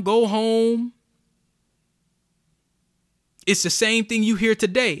down, go home. It's the same thing you hear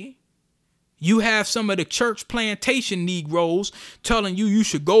today. You have some of the church plantation Negroes telling you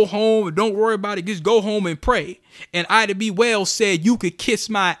should go home and don't worry about it. Just go home and pray. And Ida B. Wells said, you could kiss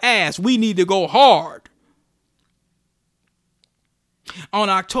my ass. We need to go hard. On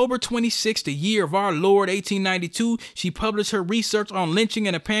October 26th, the year of our Lord, 1892, she published her research on lynching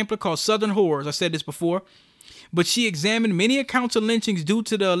in a pamphlet called Southern Horrors. I said this before. But she examined many accounts of lynchings due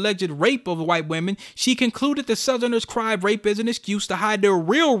to the alleged rape of white women. She concluded the Southerners cried rape as an excuse to hide their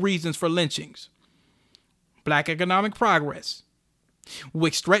real reasons for lynchings. Black economic progress,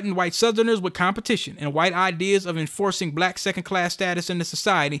 which threatened white Southerners with competition and white ideas of enforcing black second-class status in the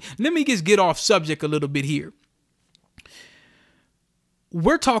society. Let me just get off subject a little bit here.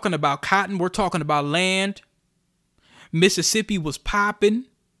 We're talking about cotton. We're talking about land. Mississippi was popping.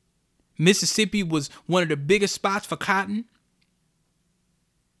 Mississippi was one of the biggest spots for cotton.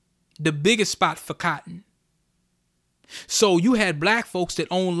 The biggest spot for cotton. So you had black folks that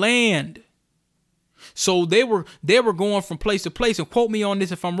owned land. So they were going from place to place, and quote me on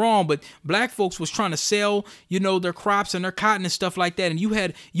this if I'm wrong, but black folks was trying to sell, their crops and their cotton and stuff like that. And you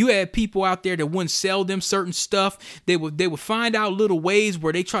had people out there that wouldn't sell them certain stuff. They would find out little ways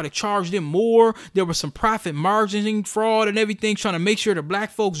where they try to charge them more. There was some profit margining fraud and everything, trying to make sure the black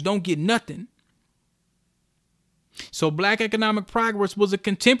folks don't get nothing. So black economic progress was a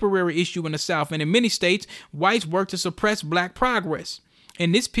contemporary issue in the South, and in many states, whites worked to suppress black progress.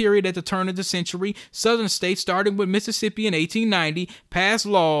 In this period at the turn of the century, Southern states, starting with Mississippi in 1890, passed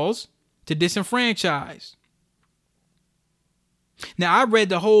laws to disenfranchise. Now, I read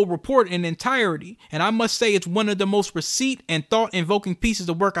the whole report in entirety, and I must say it's one of the most receipt and thought-invoking pieces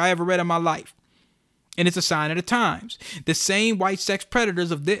of work I ever read in my life. And it's a sign of the times. The same white sex predators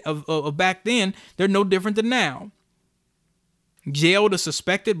of back then, they're no different than now. Jailed a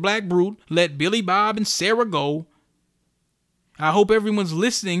suspected black brute, let Billy Bob and Sarah go. I hope everyone's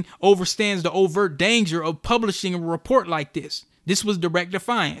listening understands the overt danger of publishing a report like this. This was direct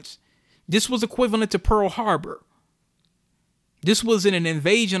defiance. This was equivalent to Pearl Harbor. This was an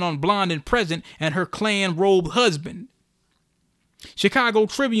invasion on Blonde and Present and her Klan-robed husband. Chicago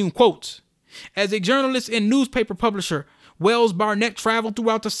Tribune quotes, as a journalist and newspaper publisher, Wells Barnett traveled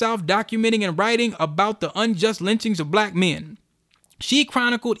throughout the South documenting and writing about the unjust lynchings of black men. She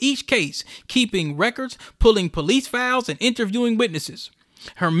chronicled each case, keeping records, pulling police files, and interviewing witnesses.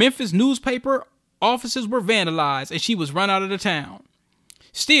 Her Memphis newspaper offices were vandalized, and she was run out of the town.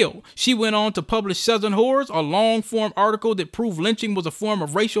 Still, she went on to publish Southern Horrors, a long-form article that proved lynching was a form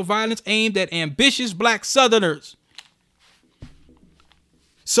of racial violence aimed at ambitious black Southerners.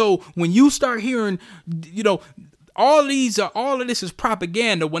 So when you start hearing, all of this is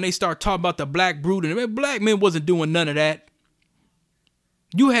propaganda when they start talking about the black brute, and black men wasn't doing none of that.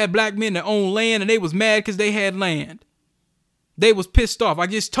 You had black men that owned land and they was mad because they had land. They was pissed off. I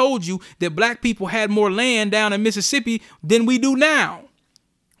just told you that black people had more land down in Mississippi than we do now.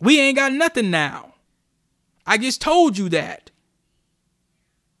 We ain't got nothing now. I just told you that.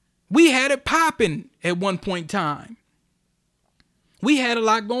 We had it popping at one point in time. We had a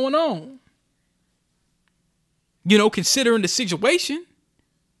lot going on. You know, considering the situation.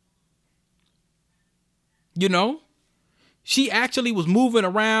 You know, she actually was moving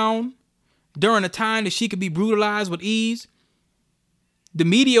around during a time that she could be brutalized with ease. The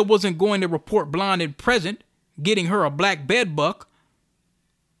media wasn't going to report blonde and present, getting her a black bed buck.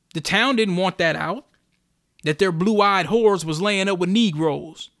 The town didn't want that out, that their blue-eyed whores was laying up with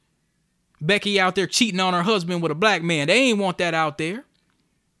Negroes. Becky out there cheating on her husband with a black man. They ain't want that out there.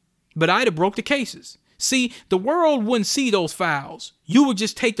 But Ida broke the cases. See, the world wouldn't see those files. You would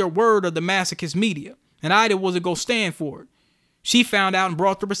just take their word of the masochist media. And Ida wasn't going to stand for it. She found out and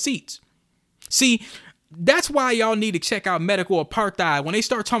brought the receipts. See, that's why y'all need to check out medical apartheid. When they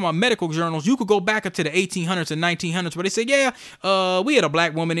start talking about medical journals, you could go back up to the 1800s and 1900s where they say, we had a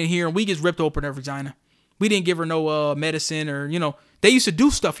black woman in here and we just ripped open her vagina. We didn't give her no medicine or, you know, they used to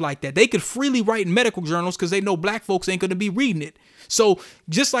do stuff like that. They could freely write in medical journals because they know black folks ain't going to be reading it. So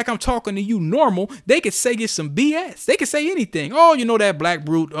just like I'm talking to you normal, they could say it's some BS. They could say anything. Oh, you know, that black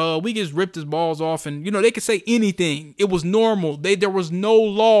brute, we just ripped his balls off. And, you know, they could say anything. It was normal. There was no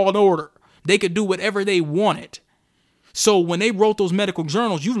law and order. They could do whatever they wanted. So when they wrote those medical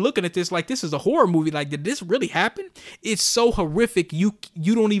journals, you looking at this like this is a horror movie. Like, did this really happen? It's so horrific. You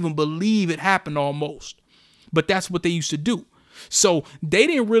don't even believe it happened almost. But that's what they used to do. So they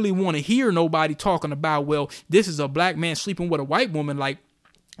didn't really want to hear nobody talking about, well, this is a black man sleeping with a white woman. Like,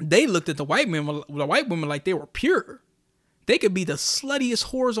 they looked at the white women like they were pure. They could be the sluttiest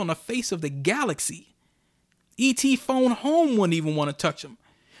whores on the face of the galaxy. E.T. phone home wouldn't even want to touch them.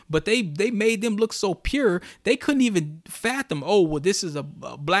 But they made them look so pure, they couldn't even fathom, oh, well, this is a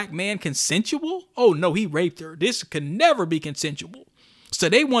black man consensual? Oh, no, he raped her. This could never be consensual. So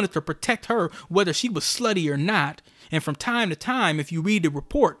they wanted to protect her, whether she was slutty or not. And from time to time, if you read the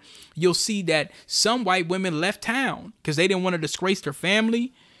report, you'll see that some white women left town because they didn't want to disgrace their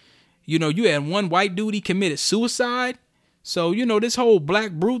family. You know, you had one white dude, he committed suicide. So, you know, this whole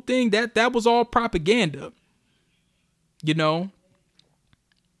black brute thing, that was all propaganda. You know?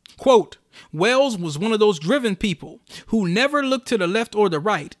 Quote, Wells was one of those driven people who never looked to the left or the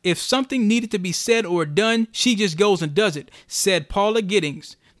right. If something needed to be said or done, she just goes and does it, said Paula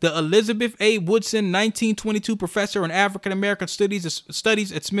Giddings, the Elizabeth A. Woodson 1922 professor in African American studies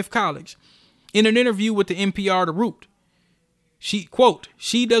at Smith College. In an interview with the NPR The Root, she, quote,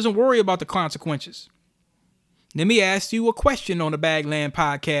 she doesn't worry about the consequences. Let me ask you a question on the Bagland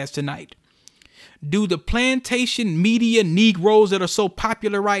podcast tonight. Do the plantation media Negroes that are so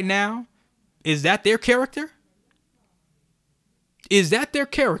popular right now, is that their character? Is that their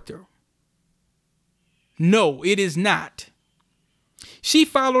character? No, it is not. She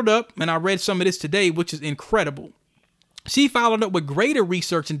followed up, and I read some of this today, which is incredible. She followed up with greater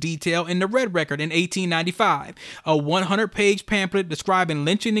research and detail in the Red Record in 1895, a 100-page pamphlet describing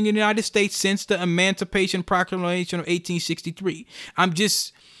lynching in the United States since the Emancipation Proclamation of 1863.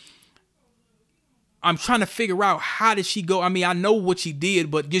 I'm trying to figure out how did she go. I mean, I know what she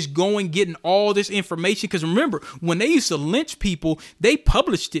did, but just getting all this information. Because remember, when they used to lynch people, they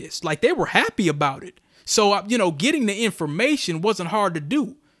published this. Like, they were happy about it. So, you know, getting the information wasn't hard to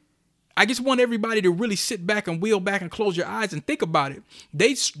do. I just want everybody to really sit back and wheel back and close your eyes and think about it.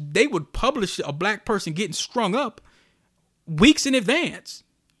 They would publish a black person getting strung up weeks in advance.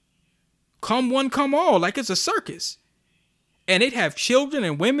 Come one, come all, like it's a circus. And they'd have children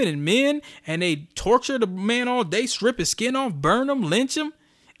and women and men, and they'd torture the man all day, strip his skin off, burn him, lynch him.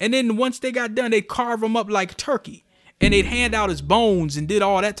 And then once they got done, they'd carve him up like turkey. And they'd hand out his bones and did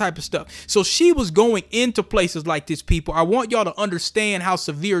all that type of stuff. So she was going into places like this, people. I want y'all to understand how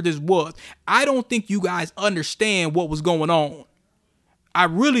severe this was. I don't think you guys understand what was going on. I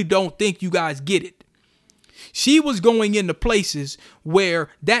really don't think you guys get it. She was going into places where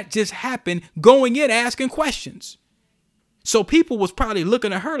that just happened, going in asking questions. So people was probably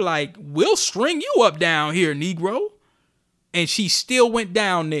looking at her like, we'll string you up down here, Negro. And she still went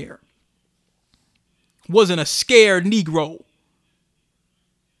down there. Wasn't a scared Negro.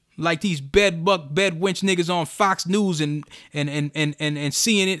 Like these bed wench niggas on Fox News and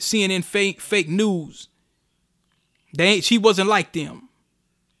CNN fake news. She wasn't like them.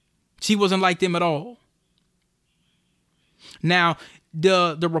 She wasn't like them at all. Now,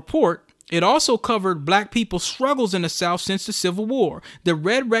 the report It also covered black people's struggles in the South since the Civil War. The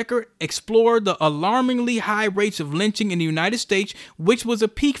Red Record explored the alarmingly high rates of lynching in the United States, which was a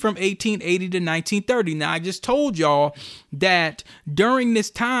peak from 1880 to 1930. Now, I just told y'all that during this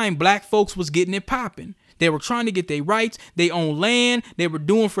time, black folks was getting it popping. They were trying to get their rights. They owned land. They were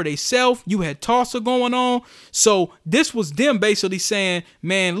doing for themselves. You had Tulsa going on. So this was them basically saying,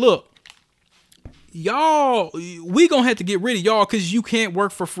 man, look, y'all, we gonna have to get rid of y'all because you can't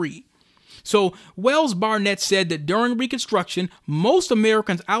work for free. So Wells Barnett said that during Reconstruction, most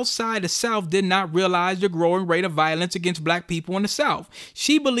Americans outside the South did not realize the growing rate of violence against black people in the South.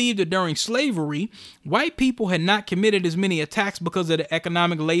 She believed that during slavery, white people had not committed as many attacks because of the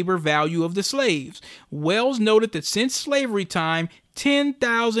economic labor value of the slaves. Wells noted that since slavery time,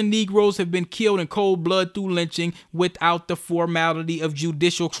 10,000 Negroes have been killed in cold blood through lynching without the formality of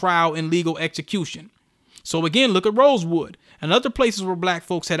judicial trial and legal execution. So again, look at Rosewood and other places where black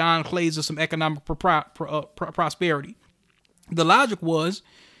folks had enclaves of some economic prosperity. The logic was,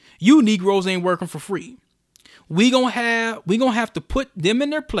 you Negroes ain't working for free. We gonna have to put them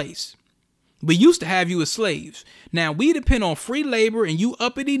in their place. We used to have you as slaves. Now we depend on free labor, and you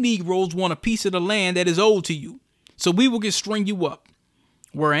uppity Negroes want a piece of the land that is owed to you. So we will just string you up.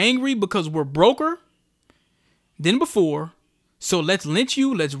 We're angry because we're broker than before. So let's lynch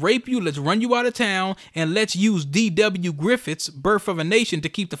you, let's rape you, let's run you out of town, and let's use D.W. Griffith's Birth of a Nation to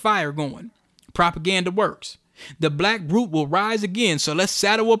keep the fire going. Propaganda works. The black brute will rise again, so let's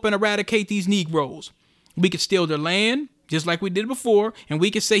saddle up and eradicate these Negroes. We could steal their land, just like we did before, and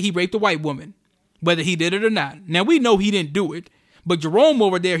we could say he raped a white woman, whether he did it or not. Now, we know he didn't do it, but Jerome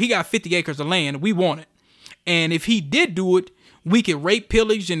over there, he got 50 acres of land, we want it. And if he did do it, we could rape,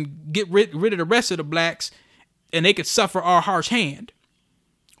 pillage, and get rid of the rest of the blacks, and they could suffer our harsh hand.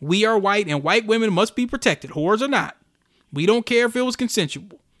 We are white, and white women must be protected, whores or not. We don't care if it was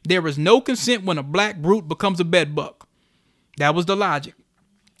consensual. There is no consent when a black brute becomes a bedbug. That was the logic.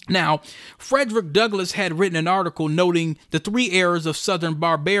 Now, Frederick Douglass had written an article noting the 3 eras of Southern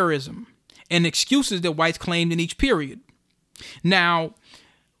barbarism and excuses that whites claimed in each period. Now,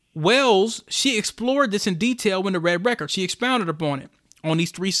 Wells, she explored this in detail in the Red Record. She expounded upon it on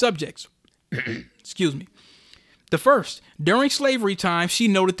these 3 subjects. Excuse me. The first, during slavery time, she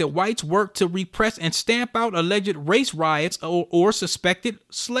noted that whites worked to repress and stamp out alleged race riots or suspected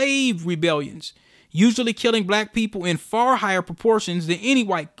slave rebellions, usually killing black people in far higher proportions than any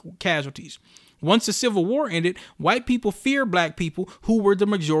white casualties. Once the Civil War ended, white people feared black people who were the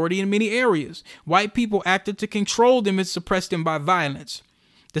majority in many areas. White people acted to control them and suppress them by violence.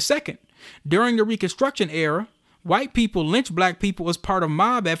 The second, during the Reconstruction era, white people lynched black people as part of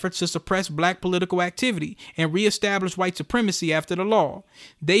mob efforts to suppress black political activity and reestablish white supremacy after the law.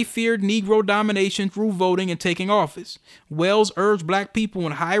 They feared Negro domination through voting and taking office. Wells urged black people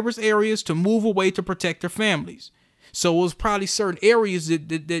in high-risk areas to move away to protect their families. So it was probably certain areas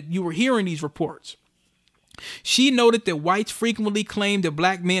that you were hearing these reports. She noted that whites frequently claimed that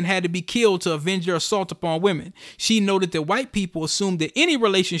black men had to be killed to avenge their assault upon women. She noted that white people assumed that any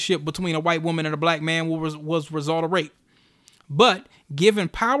relationship between a white woman and a black man was a result of rape. But given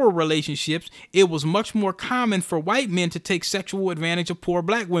power relationships, it was much more common for white men to take sexual advantage of poor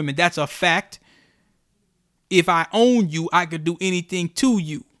black women. That's a fact. If I owned you, I could do anything to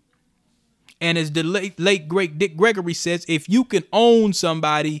you. And as the late great Dick Gregory says, if you can own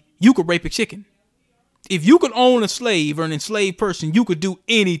somebody, you could rape a chicken. If you could own a slave or an enslaved person, you could do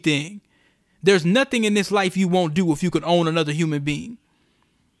anything. There's nothing in this life you won't do if you could own another human being.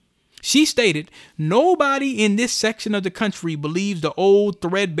 She stated, nobody in this section of the country believes the old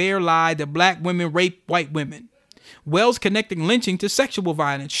threadbare lie that black women rape white women. Wells connecting lynching to sexual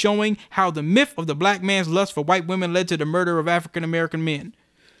violence, showing how the myth of the black man's lust for white women led to the murder of African American men.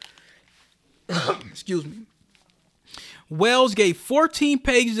 Excuse me. Wells gave 14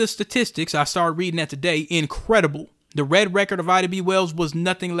 pages of statistics. I started reading that today. Incredible. The Red Record of Ida B. Wells was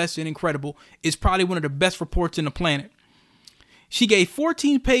nothing less than incredible. It's probably one of the best reports in the planet. She gave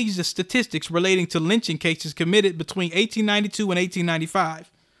 14 pages of statistics relating to lynching cases committed between 1892 and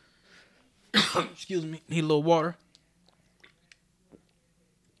 1895. Excuse me. Need a little water.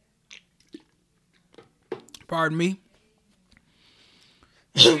 Pardon me.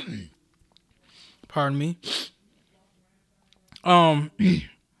 Pardon me.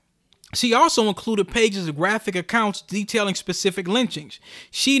 She also included pages of graphic accounts detailing specific lynchings.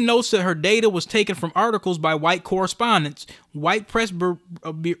 She notes that her data was taken from articles by white correspondents, white press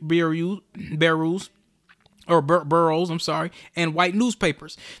bureaus, and white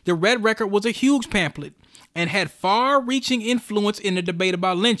newspapers. The Red Record was a huge pamphlet and had far-reaching influence in the debate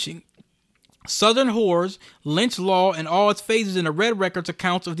about lynching. Southern horrors, lynch law, and all its phases in the Red Records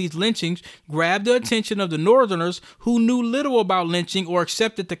accounts of these lynchings grabbed the attention of the Northerners who knew little about lynching or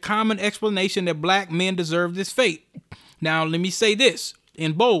accepted the common explanation that black men deserved this fate. Now, let me say this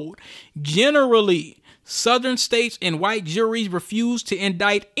in bold. Generally, Southern states and white juries refused to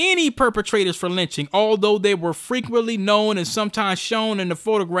indict any perpetrators for lynching, although they were frequently known and sometimes shown in the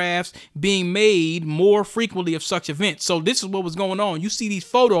photographs being made more frequently of such events. So this is what was going on. You see these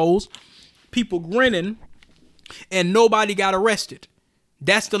photos, people grinning, and nobody got arrested.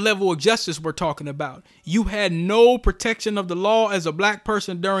 That's the level of justice we're talking about. You had no protection of the law as a black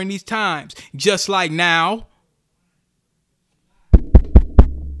person during these times, just like now.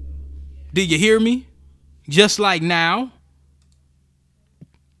 Did you hear me? Just like now.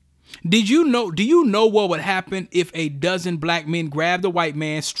 Do you know what would happen if a dozen black men grabbed a white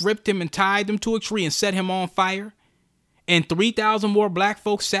man, stripped him, and tied him to a tree and set him on fire? And 3,000 more black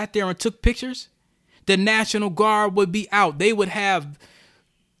folks sat there and took pictures? The National Guard would be out. They would have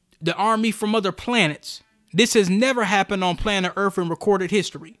the army from other planets. This has never happened on planet Earth in recorded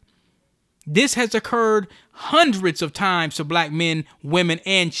history. This has occurred hundreds of times to black men, women,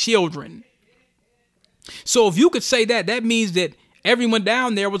 and children. So if you could say that, that means that everyone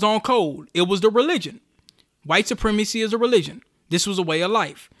down there was on code. It was the religion. White supremacy is a religion. This was a way of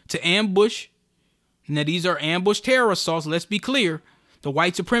life. To ambush. Now, these are ambush terror assaults. Let's be clear. The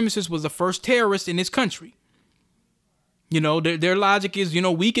white supremacist was the first terrorist in this country. You know, their logic is,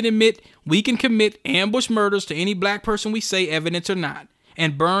 we can commit ambush murders to any black person we say, evidence or not,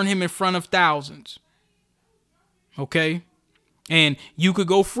 and burn him in front of thousands. Okay? And you could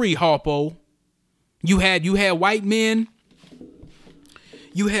go free, Harpo. You had white men.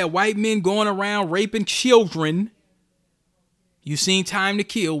 You had white men going around raping children. You seen Time to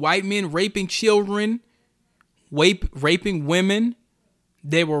Kill. White men raping children, raping women.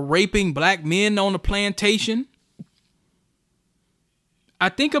 They were raping black men on the plantation. I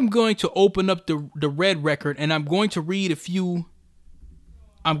think I'm going to open up the Red Record, and I'm going to read a few.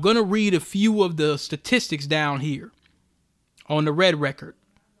 I'm going to read a few of the statistics down here on the Red Record.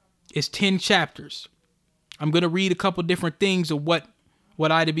 It's 10 chapters. I'm going to read a couple different things of what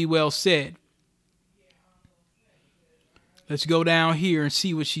Ida B. Wells said. Let's go down here and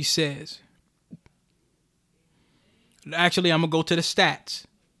see what she says. Actually, I'm going to go to the stats.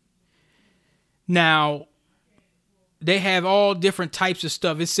 Now, they have all different types of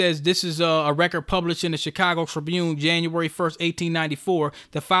stuff. It says this is a record published in the Chicago Tribune, January 1st, 1894.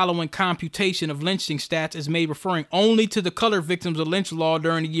 The following computation of lynching stats is made referring only to the colored victims of lynch law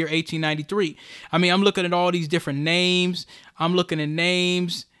during the year 1893. I mean, I'm looking at all these different names. I'm looking at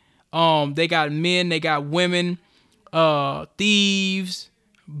names. They got men, they got women, thieves,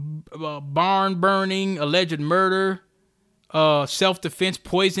 barn burning, alleged murder, self-defense,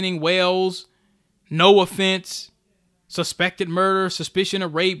 poisoning wells, no offense, suspected murder, suspicion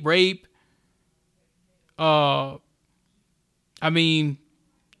of rape. I mean,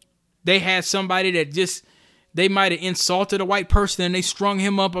 they had somebody that they might have insulted a white person and they strung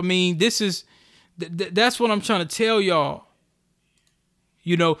him up. I mean, that's what I'm trying to tell y'all.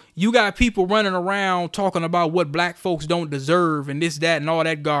 You got people running around talking about what black folks don't deserve and this, that, and all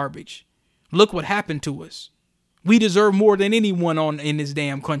that garbage. Look what happened to us. We deserve more than anyone in this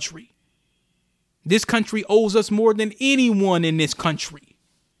damn country. This country owes us more than anyone in this country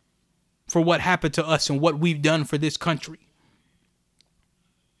for what happened to us and what we've done for this country.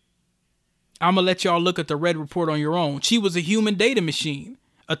 I'm going to let y'all look at the Red Report on your own. She was a human data machine,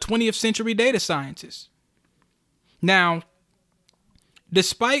 a 20th century data scientist. Now,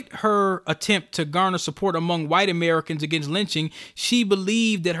 despite her attempt to garner support among white Americans against lynching, she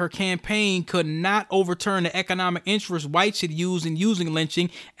believed that her campaign could not overturn the economic interests whites had used in using lynching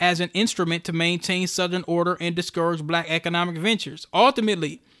as an instrument to maintain Southern order and discourage black economic ventures.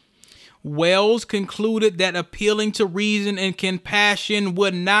 Ultimately, Wells concluded that appealing to reason and compassion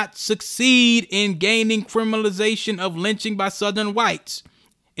would not succeed in gaining criminalization of lynching by Southern whites.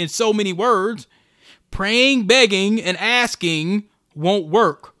 In so many words, praying, begging, and asking won't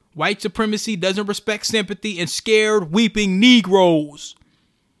work. White supremacy doesn't respect sympathy and scared, weeping Negroes.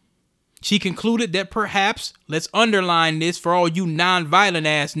 She concluded that perhaps, let's underline this for all you non-violent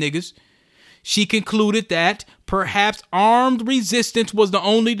ass niggas, she concluded that perhaps armed resistance was the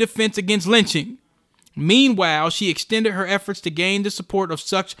only defense against lynching. Meanwhile, she extended her efforts to gain the support of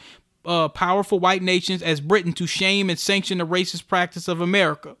such powerful white nations as Britain to shame and sanction the racist practice of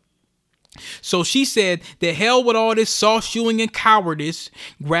America. So she said, the hell with all this soft-shoeing and cowardice.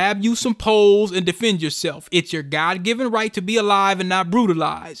 Grab you some poles and defend yourself. It's your God-given right to be alive and not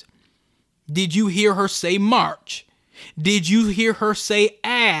brutalized. Did you hear her say march? Did you hear her say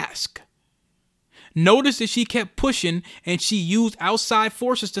ask? Notice that she kept pushing and she used outside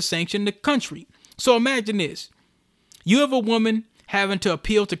forces to sanction the country. So imagine this. You have a woman having to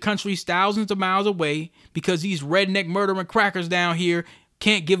appeal to countries thousands of miles away because these redneck murdering crackers down here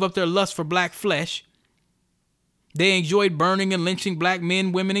can't give up their lust for black flesh. They enjoyed burning and lynching black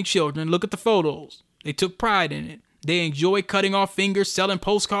men, women, and children. Look at the photos. They took pride in it. They enjoyed cutting off fingers, selling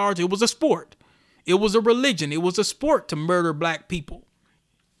postcards. It was a sport. It was a religion. It was a sport to murder black people.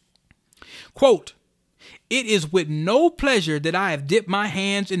 Quote, "It is with no pleasure that I have dipped my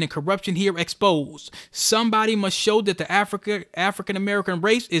hands in the corruption here exposed. Somebody must show that the African American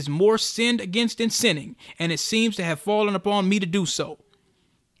race is more sinned against than sinning, and it seems to have fallen upon me to do so."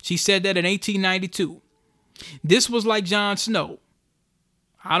 She said that in 1892. This was like Jon Snow.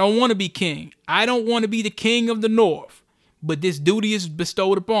 I don't want to be king. I don't want to be the king of the North, but this duty is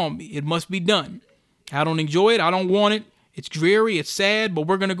bestowed upon me. It must be done. I don't enjoy it. I don't want it. It's dreary. It's sad, but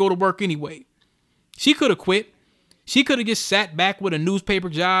we're going to go to work anyway. She could have quit. She could have just sat back with a newspaper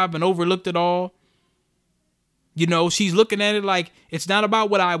job and overlooked it all. You know, she's looking at it like it's not about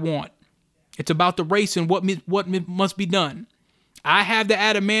what I want. It's about the race and what must be done. I have the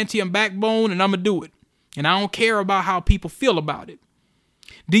adamantium backbone and I'm going to do it. And I don't care about how people feel about it.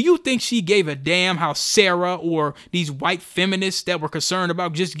 Do you think she gave a damn how Sarah or these white feminists that were concerned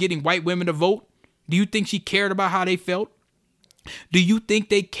about just getting white women to vote? Do you think she cared about how they felt? Do you think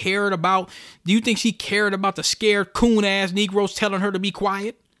she cared about the scared coon ass Negroes telling her to be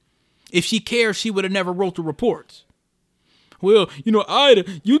quiet? If she cared, she would have never wrote the reports. Well, Ida,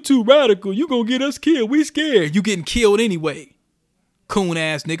 you too radical. You gonna get us killed. We scared. You getting killed anyway. Coon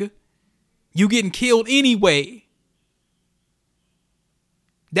ass nigga. You getting killed anyway.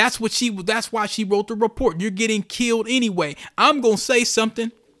 That's why she wrote the report. You're getting killed anyway. I'm going to say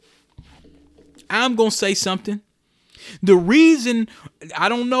something. The reason, I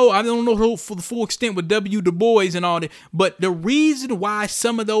don't know for the full extent with W. Du Bois and all that, but the reason why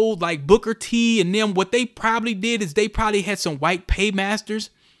some of those like Booker T and them, what they probably did is they probably had some white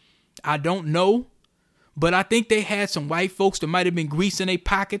paymasters. I don't know, but I think they had some white folks that might have been greasing their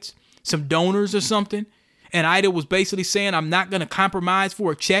pockets, some donors or something. And Ida was basically saying, I'm not going to compromise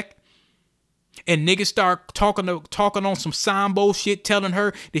for a check. And niggas start talking on some Sambo shit, telling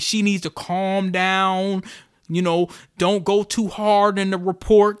her that she needs to calm down. Don't go too hard in the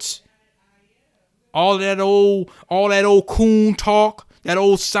reports. All that old coon talk, that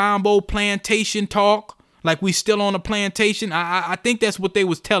old Sambo plantation talk, like we still on a plantation. I think that's what they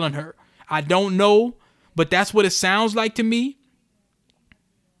was telling her. I don't know, but that's what it sounds like to me.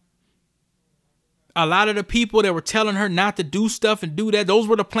 A lot of the people that were telling her not to do stuff and do that, those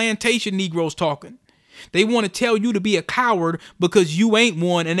were the plantation Negroes talking. They want to tell you to be a coward because you ain't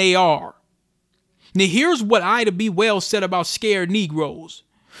one and they are. Now here's what Ida B. Wells said about scared Negroes.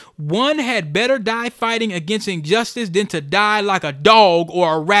 One had better die fighting against injustice than to die like a dog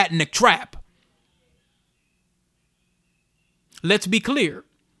or a rat in a trap. Let's be clear.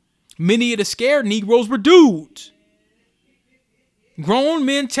 Many of the scared Negroes were dudes. Grown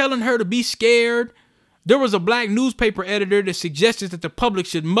men telling her to be scared. There was a black newspaper editor that suggested that the public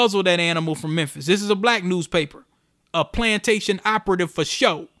should muzzle that animal from Memphis. This is a black newspaper. A plantation operative for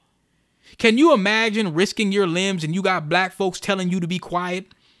show. Can you imagine risking your limbs and you got black folks telling you to be quiet?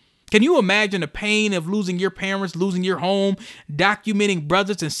 Can you imagine the pain of losing your parents, losing your home, documenting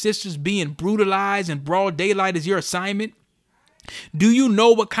brothers and sisters being brutalized in broad daylight as your assignment? Do you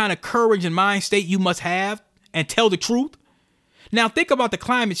know what kind of courage and mind state you must have and tell the truth? Now think about the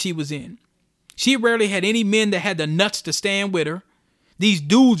climate she was in. She rarely had any men that had the nuts to stand with her. These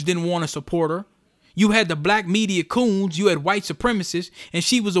dudes didn't want to support her. You had the black media coons, you had white supremacists, and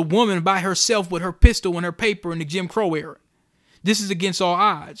she was a woman by herself with her pistol and her paper in the Jim Crow era. This is against all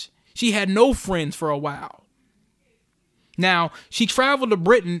odds. She had no friends for a while. Now, she traveled to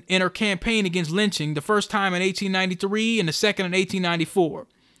Britain in her campaign against lynching, the first time in 1893 and the second in 1894.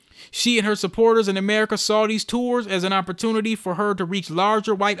 She and her supporters in America saw these tours as an opportunity for her to reach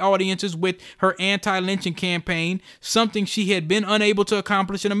larger white audiences with her anti-lynching campaign, something she had been unable to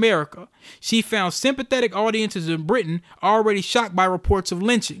accomplish in America. She found sympathetic audiences in Britain already shocked by reports of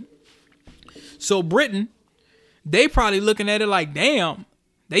lynching. So Britain, they probably looking at it like, damn,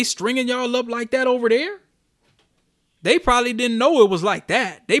 they stringing y'all up like that over there? They probably didn't know it was like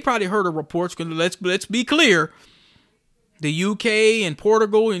that. They probably heard of reports, because let's be clear. The UK and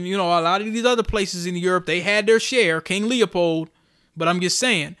Portugal and, a lot of these other places in Europe, they had their share, King Leopold. But I'm just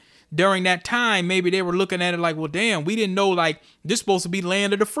saying, during that time, maybe they were looking at it like, well, damn, we didn't know, like, this is supposed to be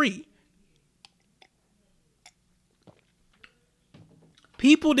land of the free.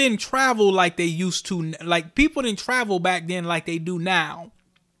 People didn't travel like they used to. Like, people didn't travel back then like they do now.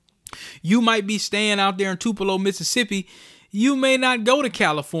 You might be staying out there in Tupelo, Mississippi. You may not go to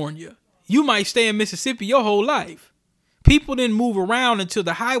California. You might stay in Mississippi your whole life. People didn't move around until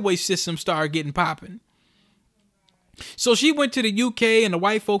the highway system started getting popping. So she went to the UK, and the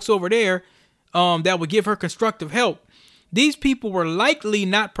white folks over there that would give her constructive help. These people were likely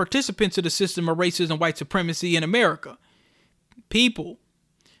not participants of the system of racism and white supremacy in America. People,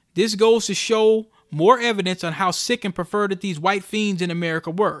 this goes to show more evidence on how sick and perverted these white fiends in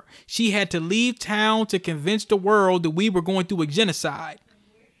America were. She had to leave town to convince the world that we were going through a genocide.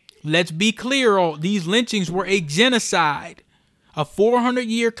 Let's be clear, these lynchings were a genocide. A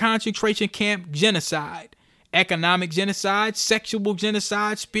 400-year concentration camp genocide. Economic genocide, sexual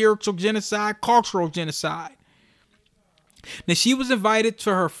genocide, spiritual genocide, cultural genocide. Now, she was invited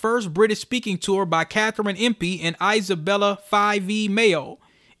to her first British speaking tour by Catherine Impey and Isabella 5E Mayo.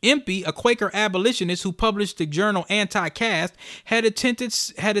 Impey, a Quaker abolitionist who published the journal Anti-Caste, had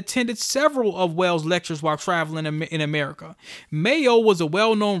attended several of Wells' lectures while traveling in America. Mayo was a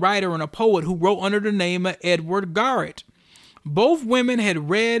well-known writer and a poet who wrote under the name of Edward Garrett. Both women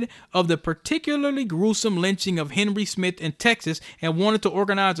had read of the particularly gruesome lynching of Henry Smith in Texas and wanted to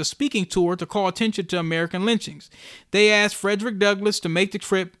organize a speaking tour to call attention to American lynchings. They asked Frederick Douglass to make the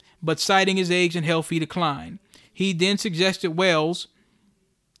trip, but citing his age and health, he declined. He then suggested Wells,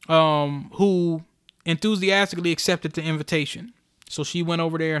 who enthusiastically accepted the invitation. So she went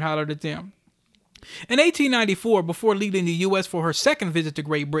over there and hollered at them. In 1894, before leaving the U.S. for her second visit to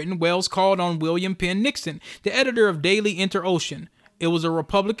Great Britain, Wells called on William Penn Nixon, the editor of Daily Inter-Ocean. It was a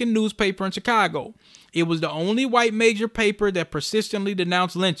Republican newspaper in Chicago. It was the only white major paper that persistently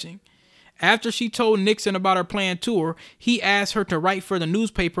denounced lynching. After she told Nixon about her planned tour, he asked her to write for the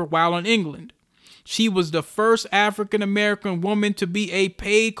newspaper while in England. She was the first African-American woman to be a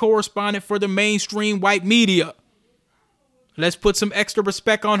paid correspondent for the mainstream white media. Let's put some extra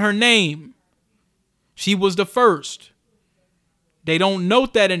respect on her name. She was the first. They don't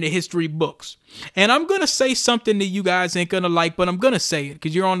note that in the history books. And I'm going to say something that you guys ain't going to like, but I'm going to say it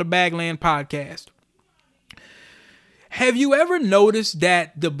because you're on the Bagland podcast. Have you ever noticed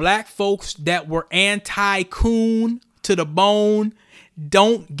that the black folks that were anti-coon to the bone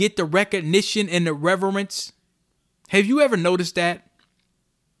don't get the recognition and the reverence? Have you ever noticed that?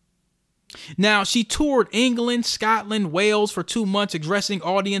 Now, she toured England, Scotland, Wales for 2 months, addressing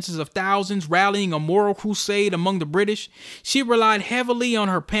audiences of thousands, rallying a moral crusade among the British. She relied heavily on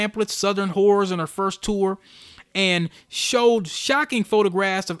her pamphlet, Southern Horrors, on her first tour, and showed shocking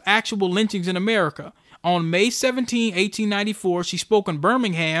photographs of actual lynchings in America. On May 17, 1894, she spoke in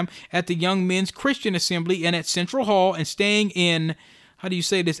Birmingham at the Young Men's Christian Assembly and at Central Hall, and staying in,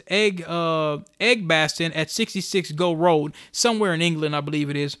 Eggbaston at 66 Go Road, somewhere in England, I believe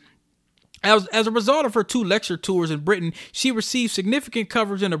it is. As a result of her 2 lecture tours in Britain, she received significant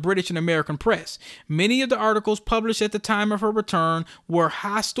coverage in the British and American press. Many of the articles published at the time of her return were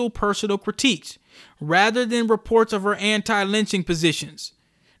hostile personal critiques, rather than reports of her anti-lynching positions.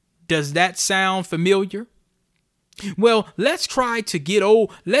 Does that sound familiar? Well, let's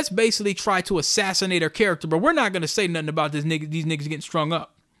basically try to assassinate her character, but we're not going to say nothing about these niggas getting strung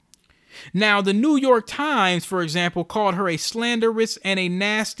up. Now, the New York Times, for example, called her a slanderous and a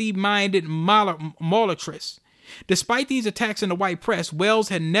nasty-minded molatress. Despite these attacks in the white press, Wells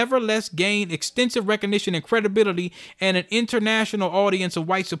had nevertheless gained extensive recognition and credibility and an international audience of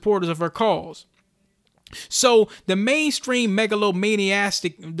white supporters of her cause. So the mainstream megalomaniac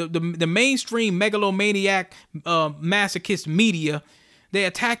masochist media, they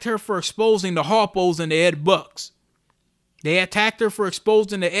attacked her for exposing the Harpos and the Ed Bucks. They attacked her for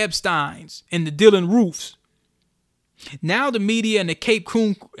exposing the Epsteins and the Dylan Roofs. Now the media and the Cape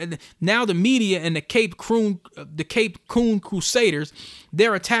Coon Crusaders,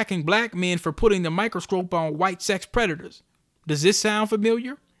 they're attacking black men for putting the microscope on white sex predators. Does this sound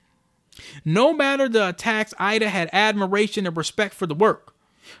familiar? No matter the attacks, Ida had admiration and respect for the work.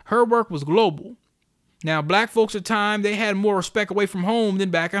 Her work was global. Now, black folks at the time, they had more respect away from home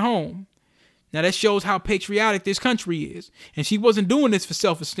than back at home. Now, that shows how patriotic this country is. And she wasn't doing this for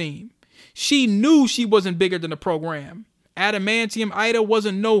self-esteem. She knew she wasn't bigger than the program. Adamantium Ida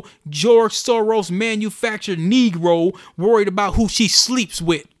wasn't no George Soros manufactured Negro worried about who she sleeps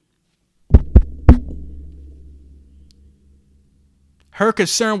with. Her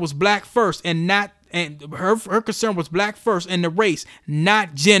concern was black first and her concern was black first and the race,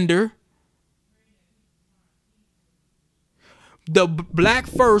 not gender. The black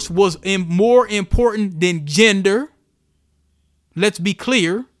first was more important than gender. Let's be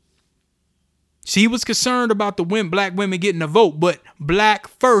clear. She was concerned about the black women getting a vote, but black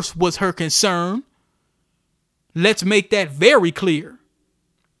first was her concern. Let's make that very clear.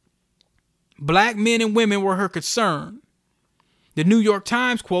 Black men and women were her concern. The New York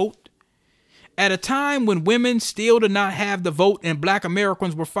Times quote, "At a time when women still did not have the vote and Black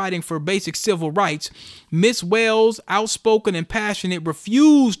Americans were fighting for basic civil rights, Miss Wells, outspoken and passionate,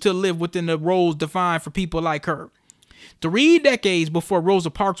 refused to live within the roles defined for people like her. 3 decades before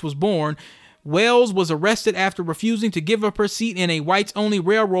Rosa Parks was born, Wells was arrested after refusing to give up her seat in a whites-only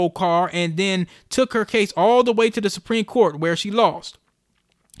railroad car and then took her case all the way to the Supreme Court, where she lost.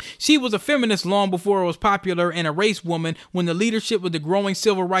 She was a feminist long before it was popular and a race woman when the leadership of the growing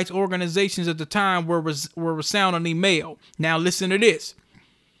civil rights organizations at the time were resoundingly male." Now listen to this,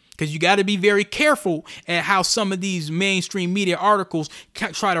 because you got to be very careful at how some of these mainstream media articles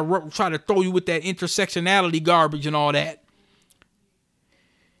try to throw you with that intersectionality garbage and all that.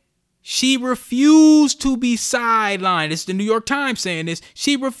 She refused to be sidelined. It's the New York Times saying this.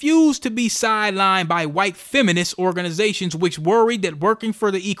 She refused to be sidelined by white feminist organizations which worried that working for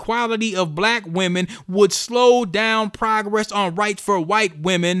the equality of Black women would slow down progress on rights for white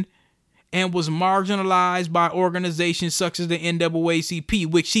women, and was marginalized by organizations such as the NAACP,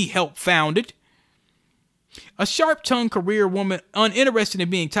 which she helped found it. A sharp-tongued career woman uninterested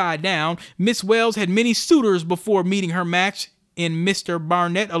in being tied down, Miss Wells had many suitors before meeting her match in Mr.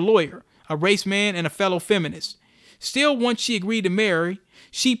 Barnett, a lawyer, a race man, and a fellow feminist. Still, once she agreed to marry,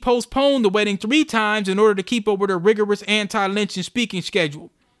 she postponed the wedding 3 times in order to keep up with her rigorous anti-lynching speaking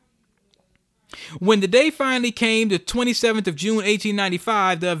schedule. When the day finally came, the 27th of June,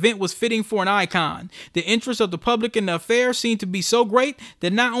 1895, the event was fitting for an icon. The interest of the public in the affair seemed to be so great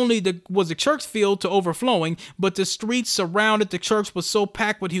that not only was the church filled to overflowing, but the streets surrounded the church was so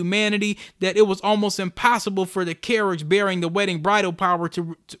packed with humanity that it was almost impossible for the carriage bearing the wedding bridal party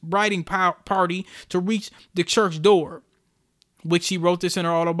to reach the church door, which she wrote this in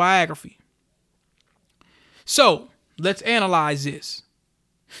her autobiography. So, let's analyze this.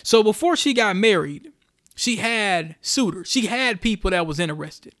 So before she got married, she had suitors. She had people that was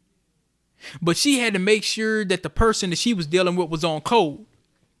interested. But she had to make sure that the person that she was dealing with was on code.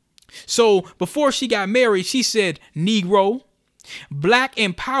 So before she got married, she said, Negro, Black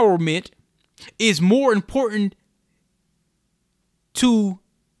empowerment is more important to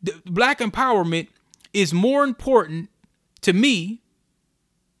Black empowerment is more important to me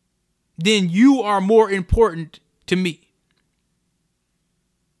than you are more important to me.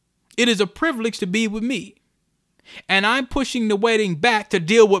 It is a privilege to be with me. And I'm pushing the wedding back to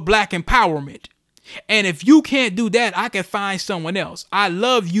deal with Black empowerment. And if you can't do that, I can find someone else. I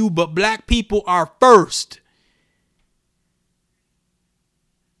love you, but Black people are first.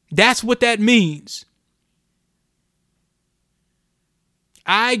 That's what that means.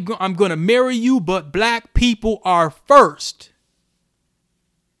 I'm going to marry you, but Black people are first.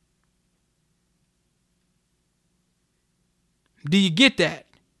 Do you get that?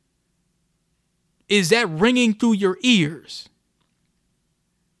 Is that ringing through your ears?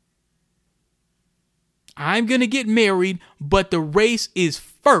 I'm going to get married, but the race is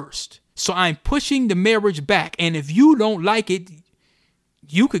first. So I'm pushing the marriage back. And if you don't like it,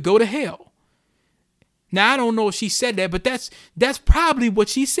 you could go to hell. Now, I don't know if she said that, but that's probably what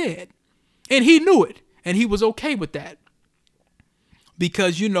she said. And he knew it. And he was okay with that.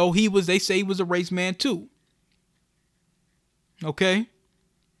 Because, they say he was a race man too. Okay?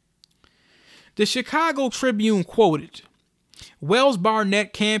 The Chicago Tribune quoted, Wells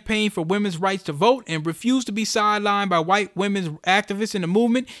Barnett campaigned for women's rights to vote and refused to be sidelined by white women's activists in the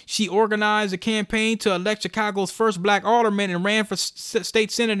movement. She organized a campaign to elect Chicago's first Black alderman and ran for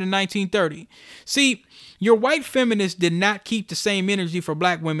state senate in 1930. See, your white feminists did not keep the same energy for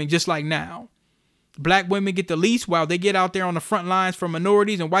Black women just like now. Black women get the least while they get out there on the front lines for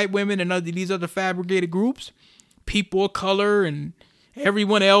minorities and white women and these other fabricated groups. People of color and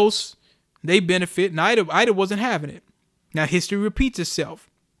everyone else. They benefit, and Ida wasn't having it. Now, history repeats itself.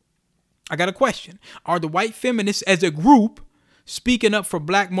 I got a question. Are the white feminists as a group speaking up for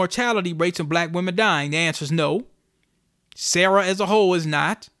Black mortality rates and Black women dying? The answer is no. Sarah as a whole is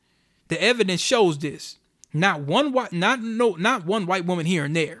not. The evidence shows this. Not one white woman here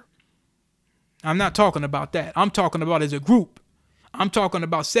and there. I'm not talking about that. I'm talking about as a group. I'm talking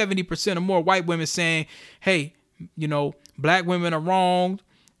about 70% or more white women saying, hey, Black women are wronged.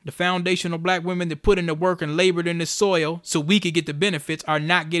 The foundational Black women that put in the work and labored in this soil so we could get the benefits are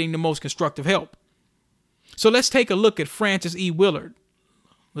not getting the most constructive help. So let's take a look at Frances E. Willard.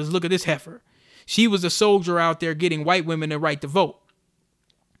 Let's look at this heifer. She was a soldier out there getting white women the right to vote.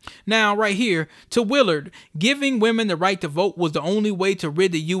 Now, right here, to Willard, giving women the right to vote was the only way to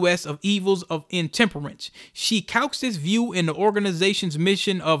rid the U.S. of evils of intemperance. She couched this view in the organization's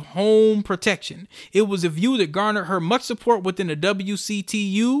mission of home protection. It was a view that garnered her much support within the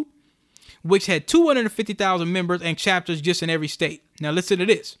WCTU, which had 250,000 members and chapters just in every state. Now listen to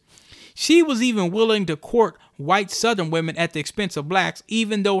this. She was even willing to court white Southern women at the expense of blacks,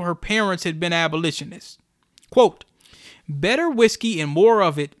 even though her parents had been abolitionists. Quote, better whiskey and more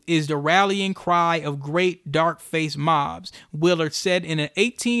of it is the rallying cry of great dark-faced mobs, Willard said in an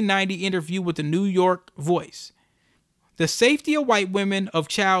 1890 interview with the New York Voice. The safety of white women of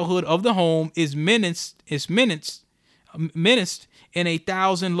childhood of the home is menaced in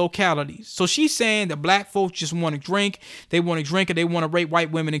 1,000 localities. So she's saying that black folks just want to drink. They want to drink and they want to rape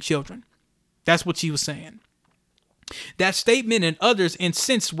white women and children. That's what she was saying. That statement and others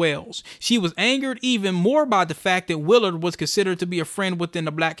incensed Wells. She was angered even more by the fact that Willard was considered to be a friend within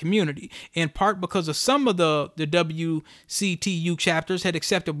the black community, in part because of some of the WCTU chapters had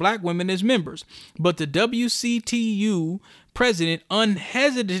accepted black women as members. But the WCTU president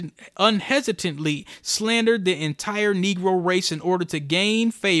unhesitantly slandered the entire Negro race in order to gain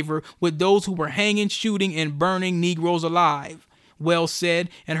favor with those who were hanging, shooting, and burning Negroes alive, Wells said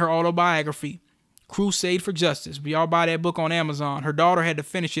in her autobiography, Crusade for Justice. We all buy that book on Amazon. Her daughter had to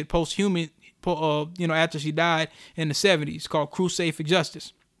finish it after she died in the 70s, called Crusade for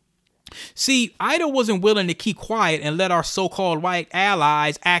Justice. See, Ida wasn't willing to keep quiet and let our so-called white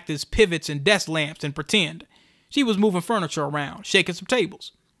allies act as pivots and desk lamps and pretend. She was moving furniture around, shaking some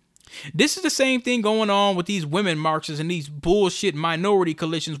tables. This is the same thing going on with these women marches and these bullshit minority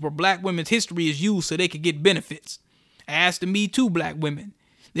coalitions where black women's history is used so they could get benefits. Ask the Me Too black women.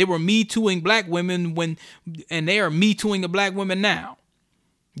 They were Me Tooing black women and they are Me Tooing the black women now.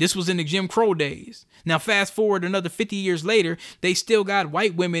 This was in the Jim Crow days. Now fast forward another 50 years later, they still got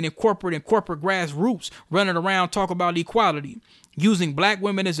white women in corporate grassroots running around talking about equality, using black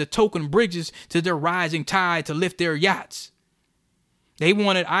women as a token bridges to their rising tide to lift their yachts. They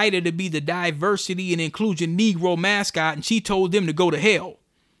wanted Ida to be the diversity and inclusion Negro mascot, and she told them to go to hell.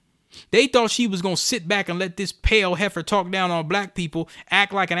 They thought she was going to sit back and let this pale heifer talk down on black people,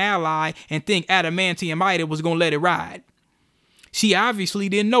 act like an ally, and think Adamantium Ida was going to let it ride. She obviously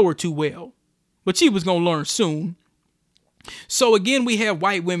didn't know her too well, but she was going to learn soon. So again, we have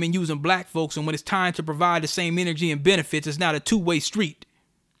white women using black folks, and when it's time to provide the same energy and benefits, it's not a two-way street.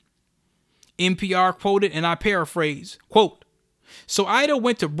 NPR quoted, and I paraphrase, quote, so Ida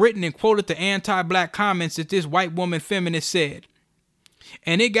went to Britain and quoted the anti-black comments that this white woman feminist said.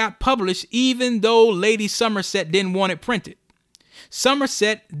 And it got published even though Lady Somerset didn't want it printed.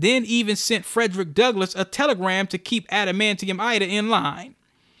 Somerset then even sent Frederick Douglass a telegram to keep Adamantium Ida in line.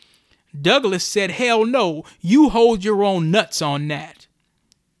 Douglass said, hell no, you hold your own nuts on that.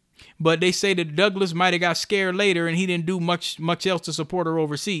 But they say that Douglass might have got scared later and he didn't do much else to support her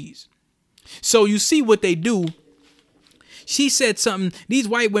overseas. So you see what they do. She said something, these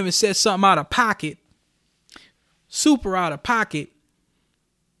white women said something out of pocket, super out of pocket,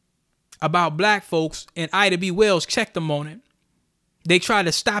 about black folks, and Ida B. Wells checked them on it. They tried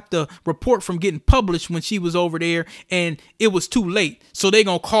to stop the report from getting published when she was over there, and it was too late. So they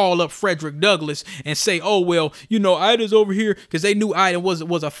gonna call up Frederick Douglass and say, oh, well, Ida's over here, because they knew Ida was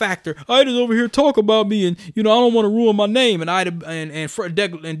a factor. Ida's over here talk about me, and, I don't want to ruin my name. And Ida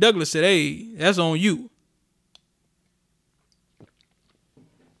and Douglass said, hey, that's on you.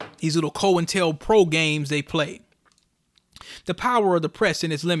 These little COINTELPRO games they play. The power of the press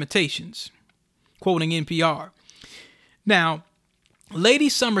and its limitations. Quoting NPR. Now, Lady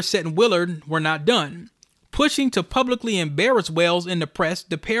Somerset and Willard were not done. Pushing to publicly embarrass Wells in the press,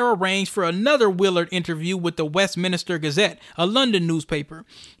 the pair arranged for another Willard interview with the Westminster Gazette, a London newspaper.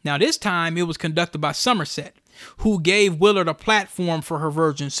 Now, this time it was conducted by Somerset, who gave Willard a platform for her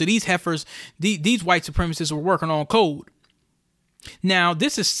version. So these heifers, these white supremacists were working on code. Now,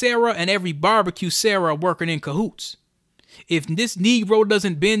 this is Sarah and every barbecue Sarah working in cahoots. If this Negro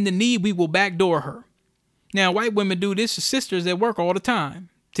doesn't bend the knee, we will backdoor her. Now, white women do this to sisters at work all the time,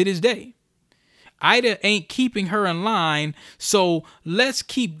 to this day. Ida ain't keeping her in line, so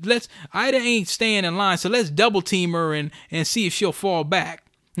Ida ain't staying in line, so let's double team her and see if she'll fall back.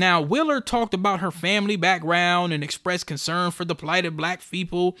 Now, Willard talked about her family background and expressed concern for the plight of black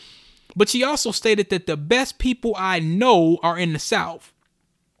people, but she also stated that the best people I know are in the South.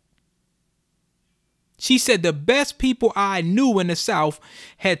 She said the best people I knew in the South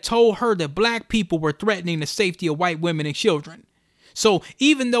had told her that black people were threatening the safety of white women and children. So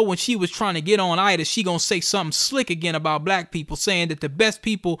even though when she was trying to get on Ida, she gonna say something slick again about black people, saying that the best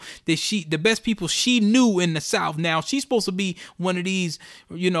people she knew in the South. Now she's supposed to be one of these,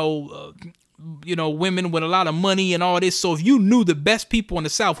 women with a lot of money and all this. So if you knew the best people in the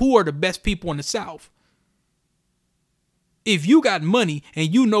South, who are the best people in the South? If you got money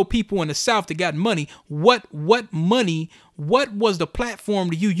and you know people in the South that got money, what was the platform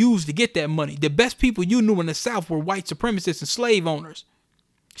that you used to get that money? The best people you knew in the South were white supremacists and slave owners,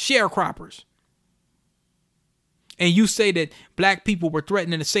 sharecroppers. And you say that black people were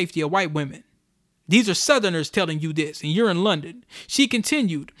threatening the safety of white women. These are Southerners telling you this, and you're in London. She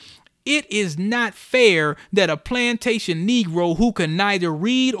continued, "It is not fair that a plantation Negro who can neither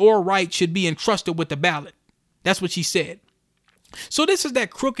read or write should be entrusted with the ballot." That's what she said. So this is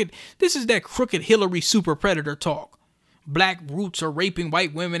that crooked Hillary super predator talk. Black roots are raping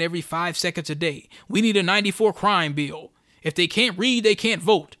white women every 5 seconds a day. We need a 94 crime bill. If they can't read, they can't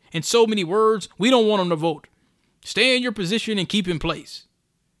vote. In so many words, we don't want them to vote. Stay in your position and keep in place.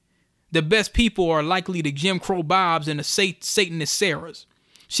 The best people are likely the Jim Crow Bobs and the Satanist Sarahs.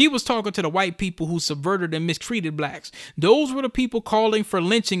 She was talking to the white people who subverted and mistreated blacks. Those were the people calling for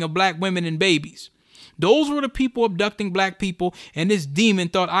lynching of black women and babies. Those were the people abducting black people, and this demon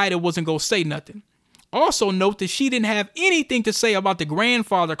thought Ida wasn't going to say nothing. Also note that she didn't have anything to say about the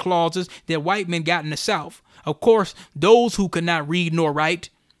grandfather clauses that white men got in the South. Of course, those who could not read nor write.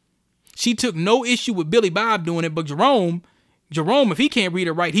 She took no issue with Billy Bob doing it, but Jerome, if he can't read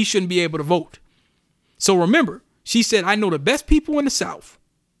or write, he shouldn't be able to vote. So remember, she said, I know the best people in the South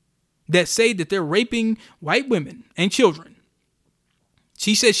that say that they're raping white women and children.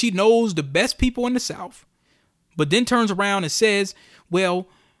 She says she knows the best people in the South, but then turns around and says, well,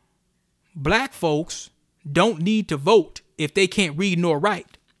 black folks don't need to vote if they can't read nor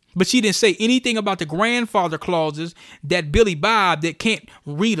write. But she didn't say anything about the grandfather clauses that Billy Bob that can't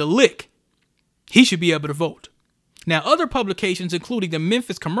read a lick, he should be able to vote. Now, other publications, including the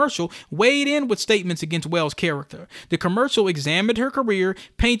Memphis Commercial, weighed in with statements against Wells' character. The Commercial examined her career,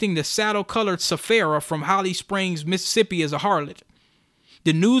 painting the saddle-colored Safara from Holly Springs, Mississippi as a harlot.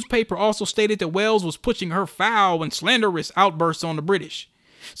 The newspaper also stated that Wells was pushing her foul and slanderous outbursts on the British.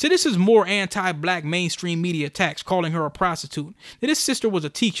 So this is more anti-black mainstream media attacks, calling her a prostitute. Now, this sister was a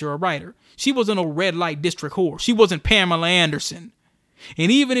teacher, a writer. She wasn't a red light district whore. She wasn't Pamela Anderson.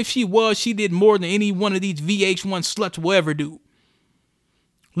 And even if she was, she did more than any one of these VH1 sluts will ever do.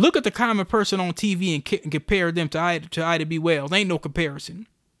 Look at the common person on TV and compare them to Ida B. Wells. Ain't no comparison.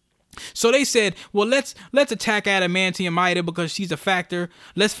 So they said, well, let's attack Adamantium Ida because she's a factor.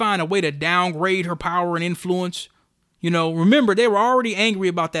 Let's find a way to downgrade her power and influence. You know, remember, they were already angry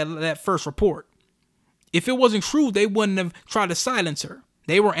about that first report. If it wasn't true, they wouldn't have tried to silence her.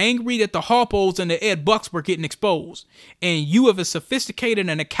 They were angry that the Harpos and the Ed Bucks were getting exposed. And you have a sophisticated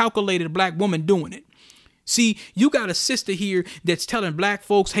and a calculated black woman doing it. See, you got a sister here that's telling black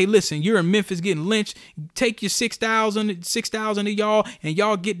folks, hey, listen, you're in Memphis getting lynched. Take your 6,000 of y'all and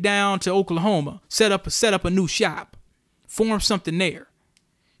y'all get down to Oklahoma. Set up a new shop. Form something there.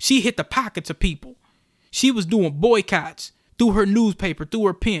 She hit the pockets of people. She was doing boycotts through her newspaper, through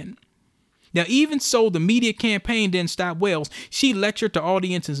her pen. Now, even so, the media campaign didn't stop Wells. She lectured to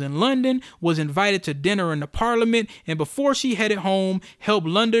audiences in London, was invited to dinner in the Parliament, and before she headed home, helped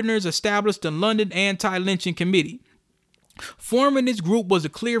Londoners establish the London Anti-Lynching Committee. Forming this group was a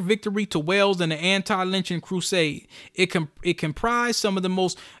clear victory to Wells and the anti-lynching crusade. It comprised some of the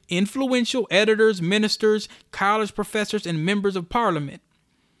most influential editors, ministers, college professors, and members of Parliament.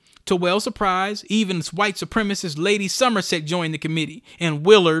 To Wells' surprise, even white supremacist Lady Somerset joined the committee, and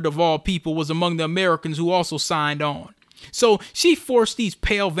Willard, of all people, was among the Americans who also signed on. So she forced these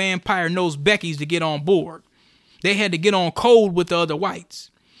pale vampire-nosed Beckys to get on board. They had to get on code with the other whites.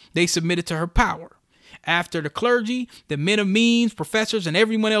 They submitted to her power. After the clergy, the men of means, professors, and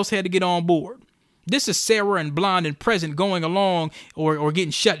everyone else had to get on board. This is Sarah and Blonde and Present going along or getting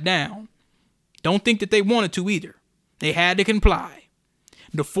shut down. Don't think that they wanted to either. They had to comply.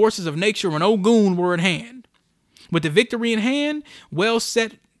 The forces of nature and Ogun were at hand. With the victory in hand, Wells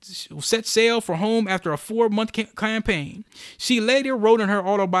set sail for home after a 4-month campaign. She later wrote in her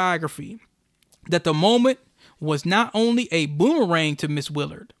autobiography that the moment was not only a boomerang to Miss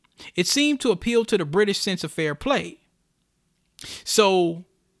Willard, it seemed to appeal to the British sense of fair play. So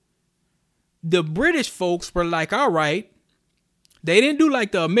the British folks were like, all right, they didn't do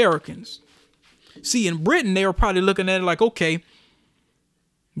like the Americans. See, in Britain, they were probably looking at it like, okay,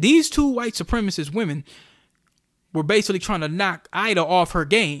 these two white supremacist women were basically trying to knock Ida off her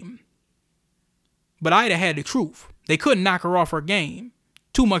game. But Ida had the truth. They couldn't knock her off her game.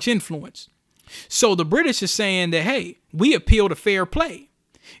 Too much influence. So the British is saying that, hey, we appeal to fair play.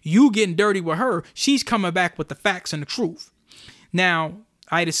 You getting dirty with her, she's coming back with the facts and the truth. Now,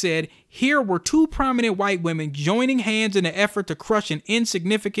 Ida said, here were two prominent white women joining hands in an effort to crush an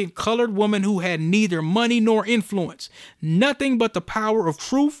insignificant colored woman who had neither money nor influence, nothing but the power of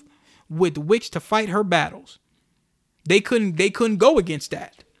truth with which to fight her battles. They couldn't go against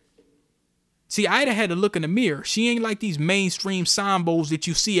that. See, Ida had to look in the mirror. She ain't like these mainstream sambos that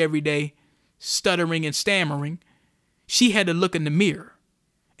you see every day, stuttering and stammering. She had to look in the mirror,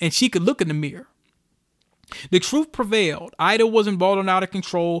 and she could look in the mirror. The truth prevailed. Ida wasn't balling out of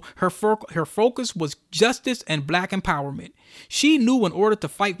control. Her focus was justice and black empowerment. She knew in order to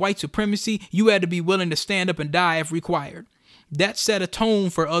fight white supremacy, you had to be willing to stand up and die if required. That set a tone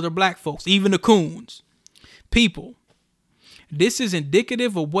for other black folks, even the coons. People, this is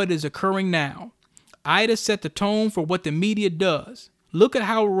indicative of what is occurring now. Ida set the tone for what the media does. Look at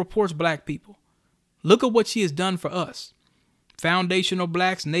how it reports black people. Look at what she has done for us. Foundational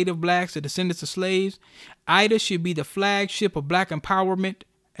blacks, native blacks, the descendants of slaves. Ida should be the flagship of black empowerment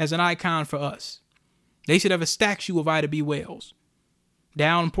as an icon for us. They should have a statue of Ida B. Wells.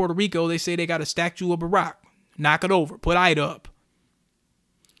 Down in Puerto Rico, they say they got a statue of Barack. Knock it over. Put Ida up.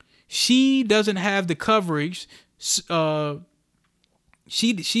 She doesn't have the coverage. She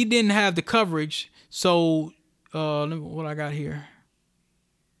didn't have the coverage. So what I got here.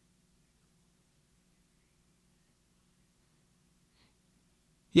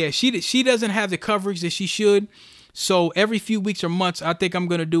 Yeah, she doesn't have the coverage that she should. So every few weeks or months, I think I'm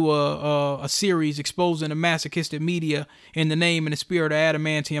going to do a series exposing the masochistic media in the name and the spirit of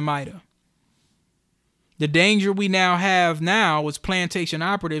Adamantium Ida. The danger we now have is plantation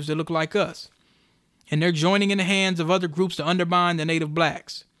operatives that look like us. And they're joining in the hands of other groups to undermine the native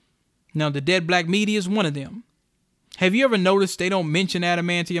blacks. Now, the dead black media is one of them. Have you ever noticed they don't mention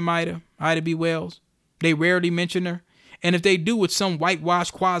Adamantium Ida, Ida B. Wells? They rarely mention her. And if they do, it's some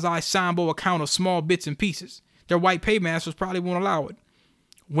whitewashed quasi-sambo account of small bits and pieces. Their white paymasters probably won't allow it.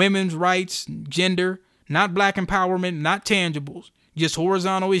 Women's rights, gender, not black empowerment, not tangibles, just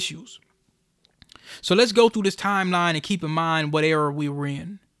horizontal issues. So let's go through this timeline and keep in mind what era we were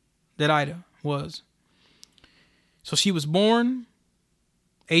in that Ida was. So she was born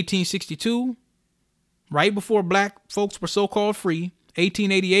 1862, right before black folks were so-called free.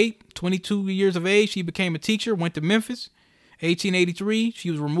 1888, 22 years of age, she became a teacher, went to Memphis. 1883, she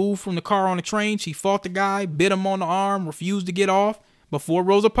was removed from the car on the train. She fought the guy, bit him on the arm, refused to get off. Before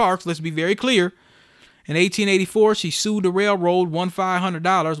Rosa Parks, let's be very clear. In 1884, she sued the railroad, won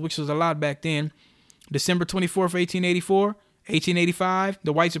 $500, which was a lot back then. December 24th, 1884. 1885,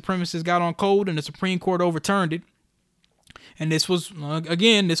 the white supremacists got on code and the Supreme Court overturned it. And this was,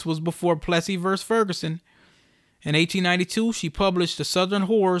 this was before Plessy versus Ferguson. In 1892, she published The Southern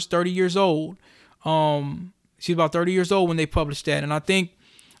Horrors, 30 years old. She's about 30 years old when they published that. And I think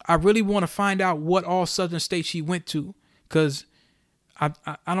I really want to find out what all Southern states she went to. Because I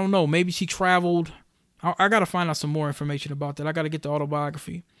don't know. Maybe she traveled. I got to find out some more information about that. I got to get the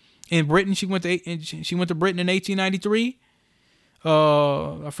autobiography. In Britain, she went to Britain in 1893.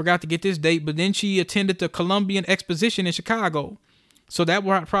 I forgot to get this date. But then she attended the Columbian Exposition in Chicago. So that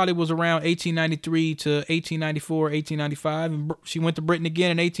probably was around 1893 to 1894, 1895. And she went to Britain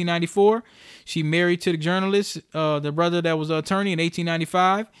again in 1894. She married to the journalist, the brother that was an attorney in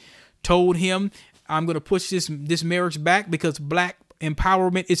 1895. Told him, I'm going to push this marriage back because black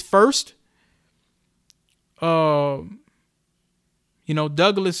empowerment is first. Frederick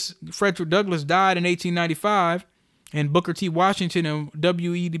Douglass died in 1895. And Booker T. Washington and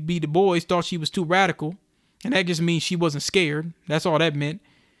W.E.B. Du Bois thought she was too radical. And that just means she wasn't scared. That's all that meant.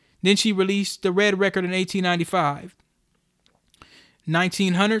 Then she released the Red Record in 1895.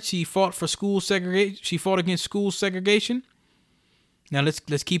 1900, she fought for school segregation. She fought against school segregation. Now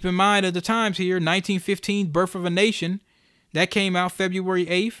let's keep in mind of the times here. 1915, Birth of a Nation, that came out February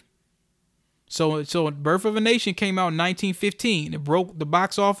 8th. So Birth of a Nation came out in 1915. It broke the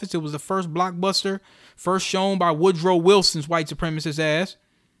box office. It was the first blockbuster, first shown by Woodrow Wilson's white supremacist ass.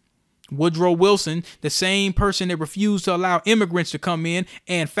 Woodrow Wilson, the same person that refused to allow immigrants to come in,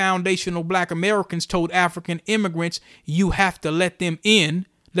 and foundational black Americans told African immigrants, you have to let them in.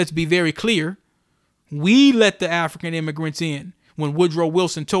 Let's be very clear. We let the African immigrants in when Woodrow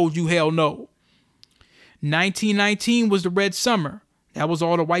Wilson told you hell no. 1919 was the Red Summer. That was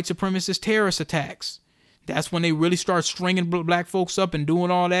all the white supremacist terrorist attacks. That's when they really start stringing black folks up and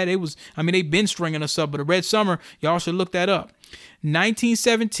doing all that. They've been stringing us up, but the Red Summer, y'all should look that up.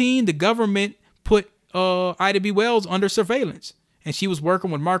 1917, the government put Ida B. Wells under surveillance, and she was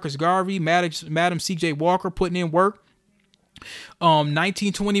working with Marcus Garvey, Madam C.J. Walker, putting in work.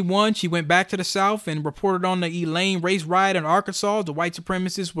 1921, she went back to the South and reported on the Elaine race riot in Arkansas. The white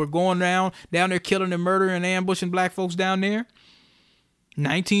supremacists were going down there killing and murdering and ambushing black folks down there.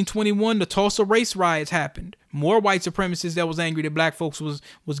 1921, the Tulsa race riots happened. More white supremacists that was angry that black folks was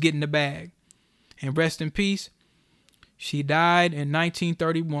getting the bag. And rest in peace, she died in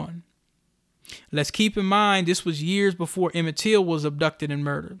 1931. Let's keep in mind this was years before Emmett Till was abducted and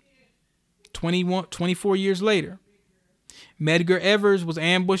murdered. 24 years later. Medgar Evers was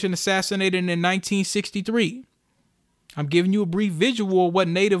ambushed and assassinated in 1963. I'm giving you a brief visual of what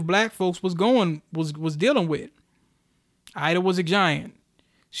native black folks was dealing with. Ida was a giant.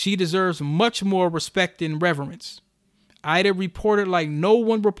 She deserves much more respect and reverence. Ida reported like no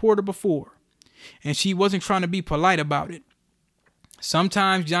one reported before, and she wasn't trying to be polite about it.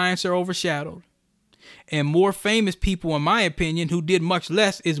 Sometimes giants are overshadowed, and more famous people, in my opinion, who did much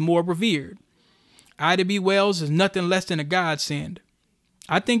less is more revered. Ida B. Wells is nothing less than a godsend.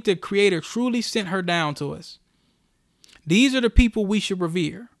 I think the Creator truly sent her down to us. These are the people we should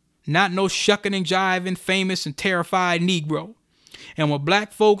revere, not no shucking and jiving, famous and terrified Negro. And when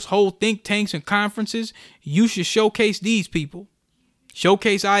black folks hold think tanks and conferences, you should showcase these people.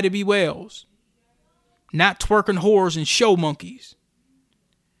 Showcase Ida B. Wells, not twerking whores and show monkeys.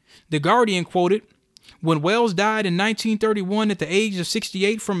 The Guardian quoted, when Wells died in 1931 at the age of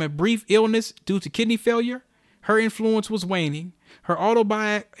 68 from a brief illness due to kidney failure, her influence was waning. Her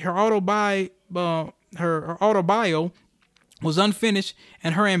autobio was unfinished,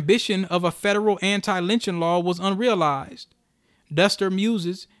 and her ambition of a federal anti-lynching law was unrealized. Duster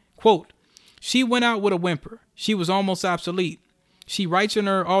muses, quote, she went out with a whimper. She was almost obsolete. She writes in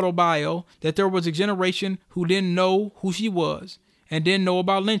her autobio that there was a generation who didn't know who she was and didn't know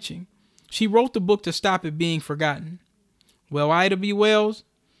about lynching. She wrote the book to stop it being forgotten. Well, Ida B. Wells,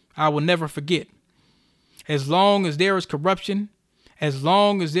 I will never forget. As long as there is corruption, as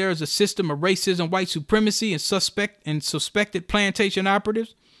long as there is a system of racism, white supremacy, and suspected plantation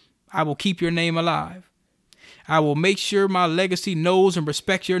operatives, I will keep your name alive. I will make sure my legacy knows and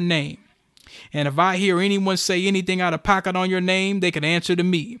respects your name. And if I hear anyone say anything out of pocket on your name, they can answer to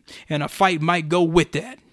me, and a fight might go with that.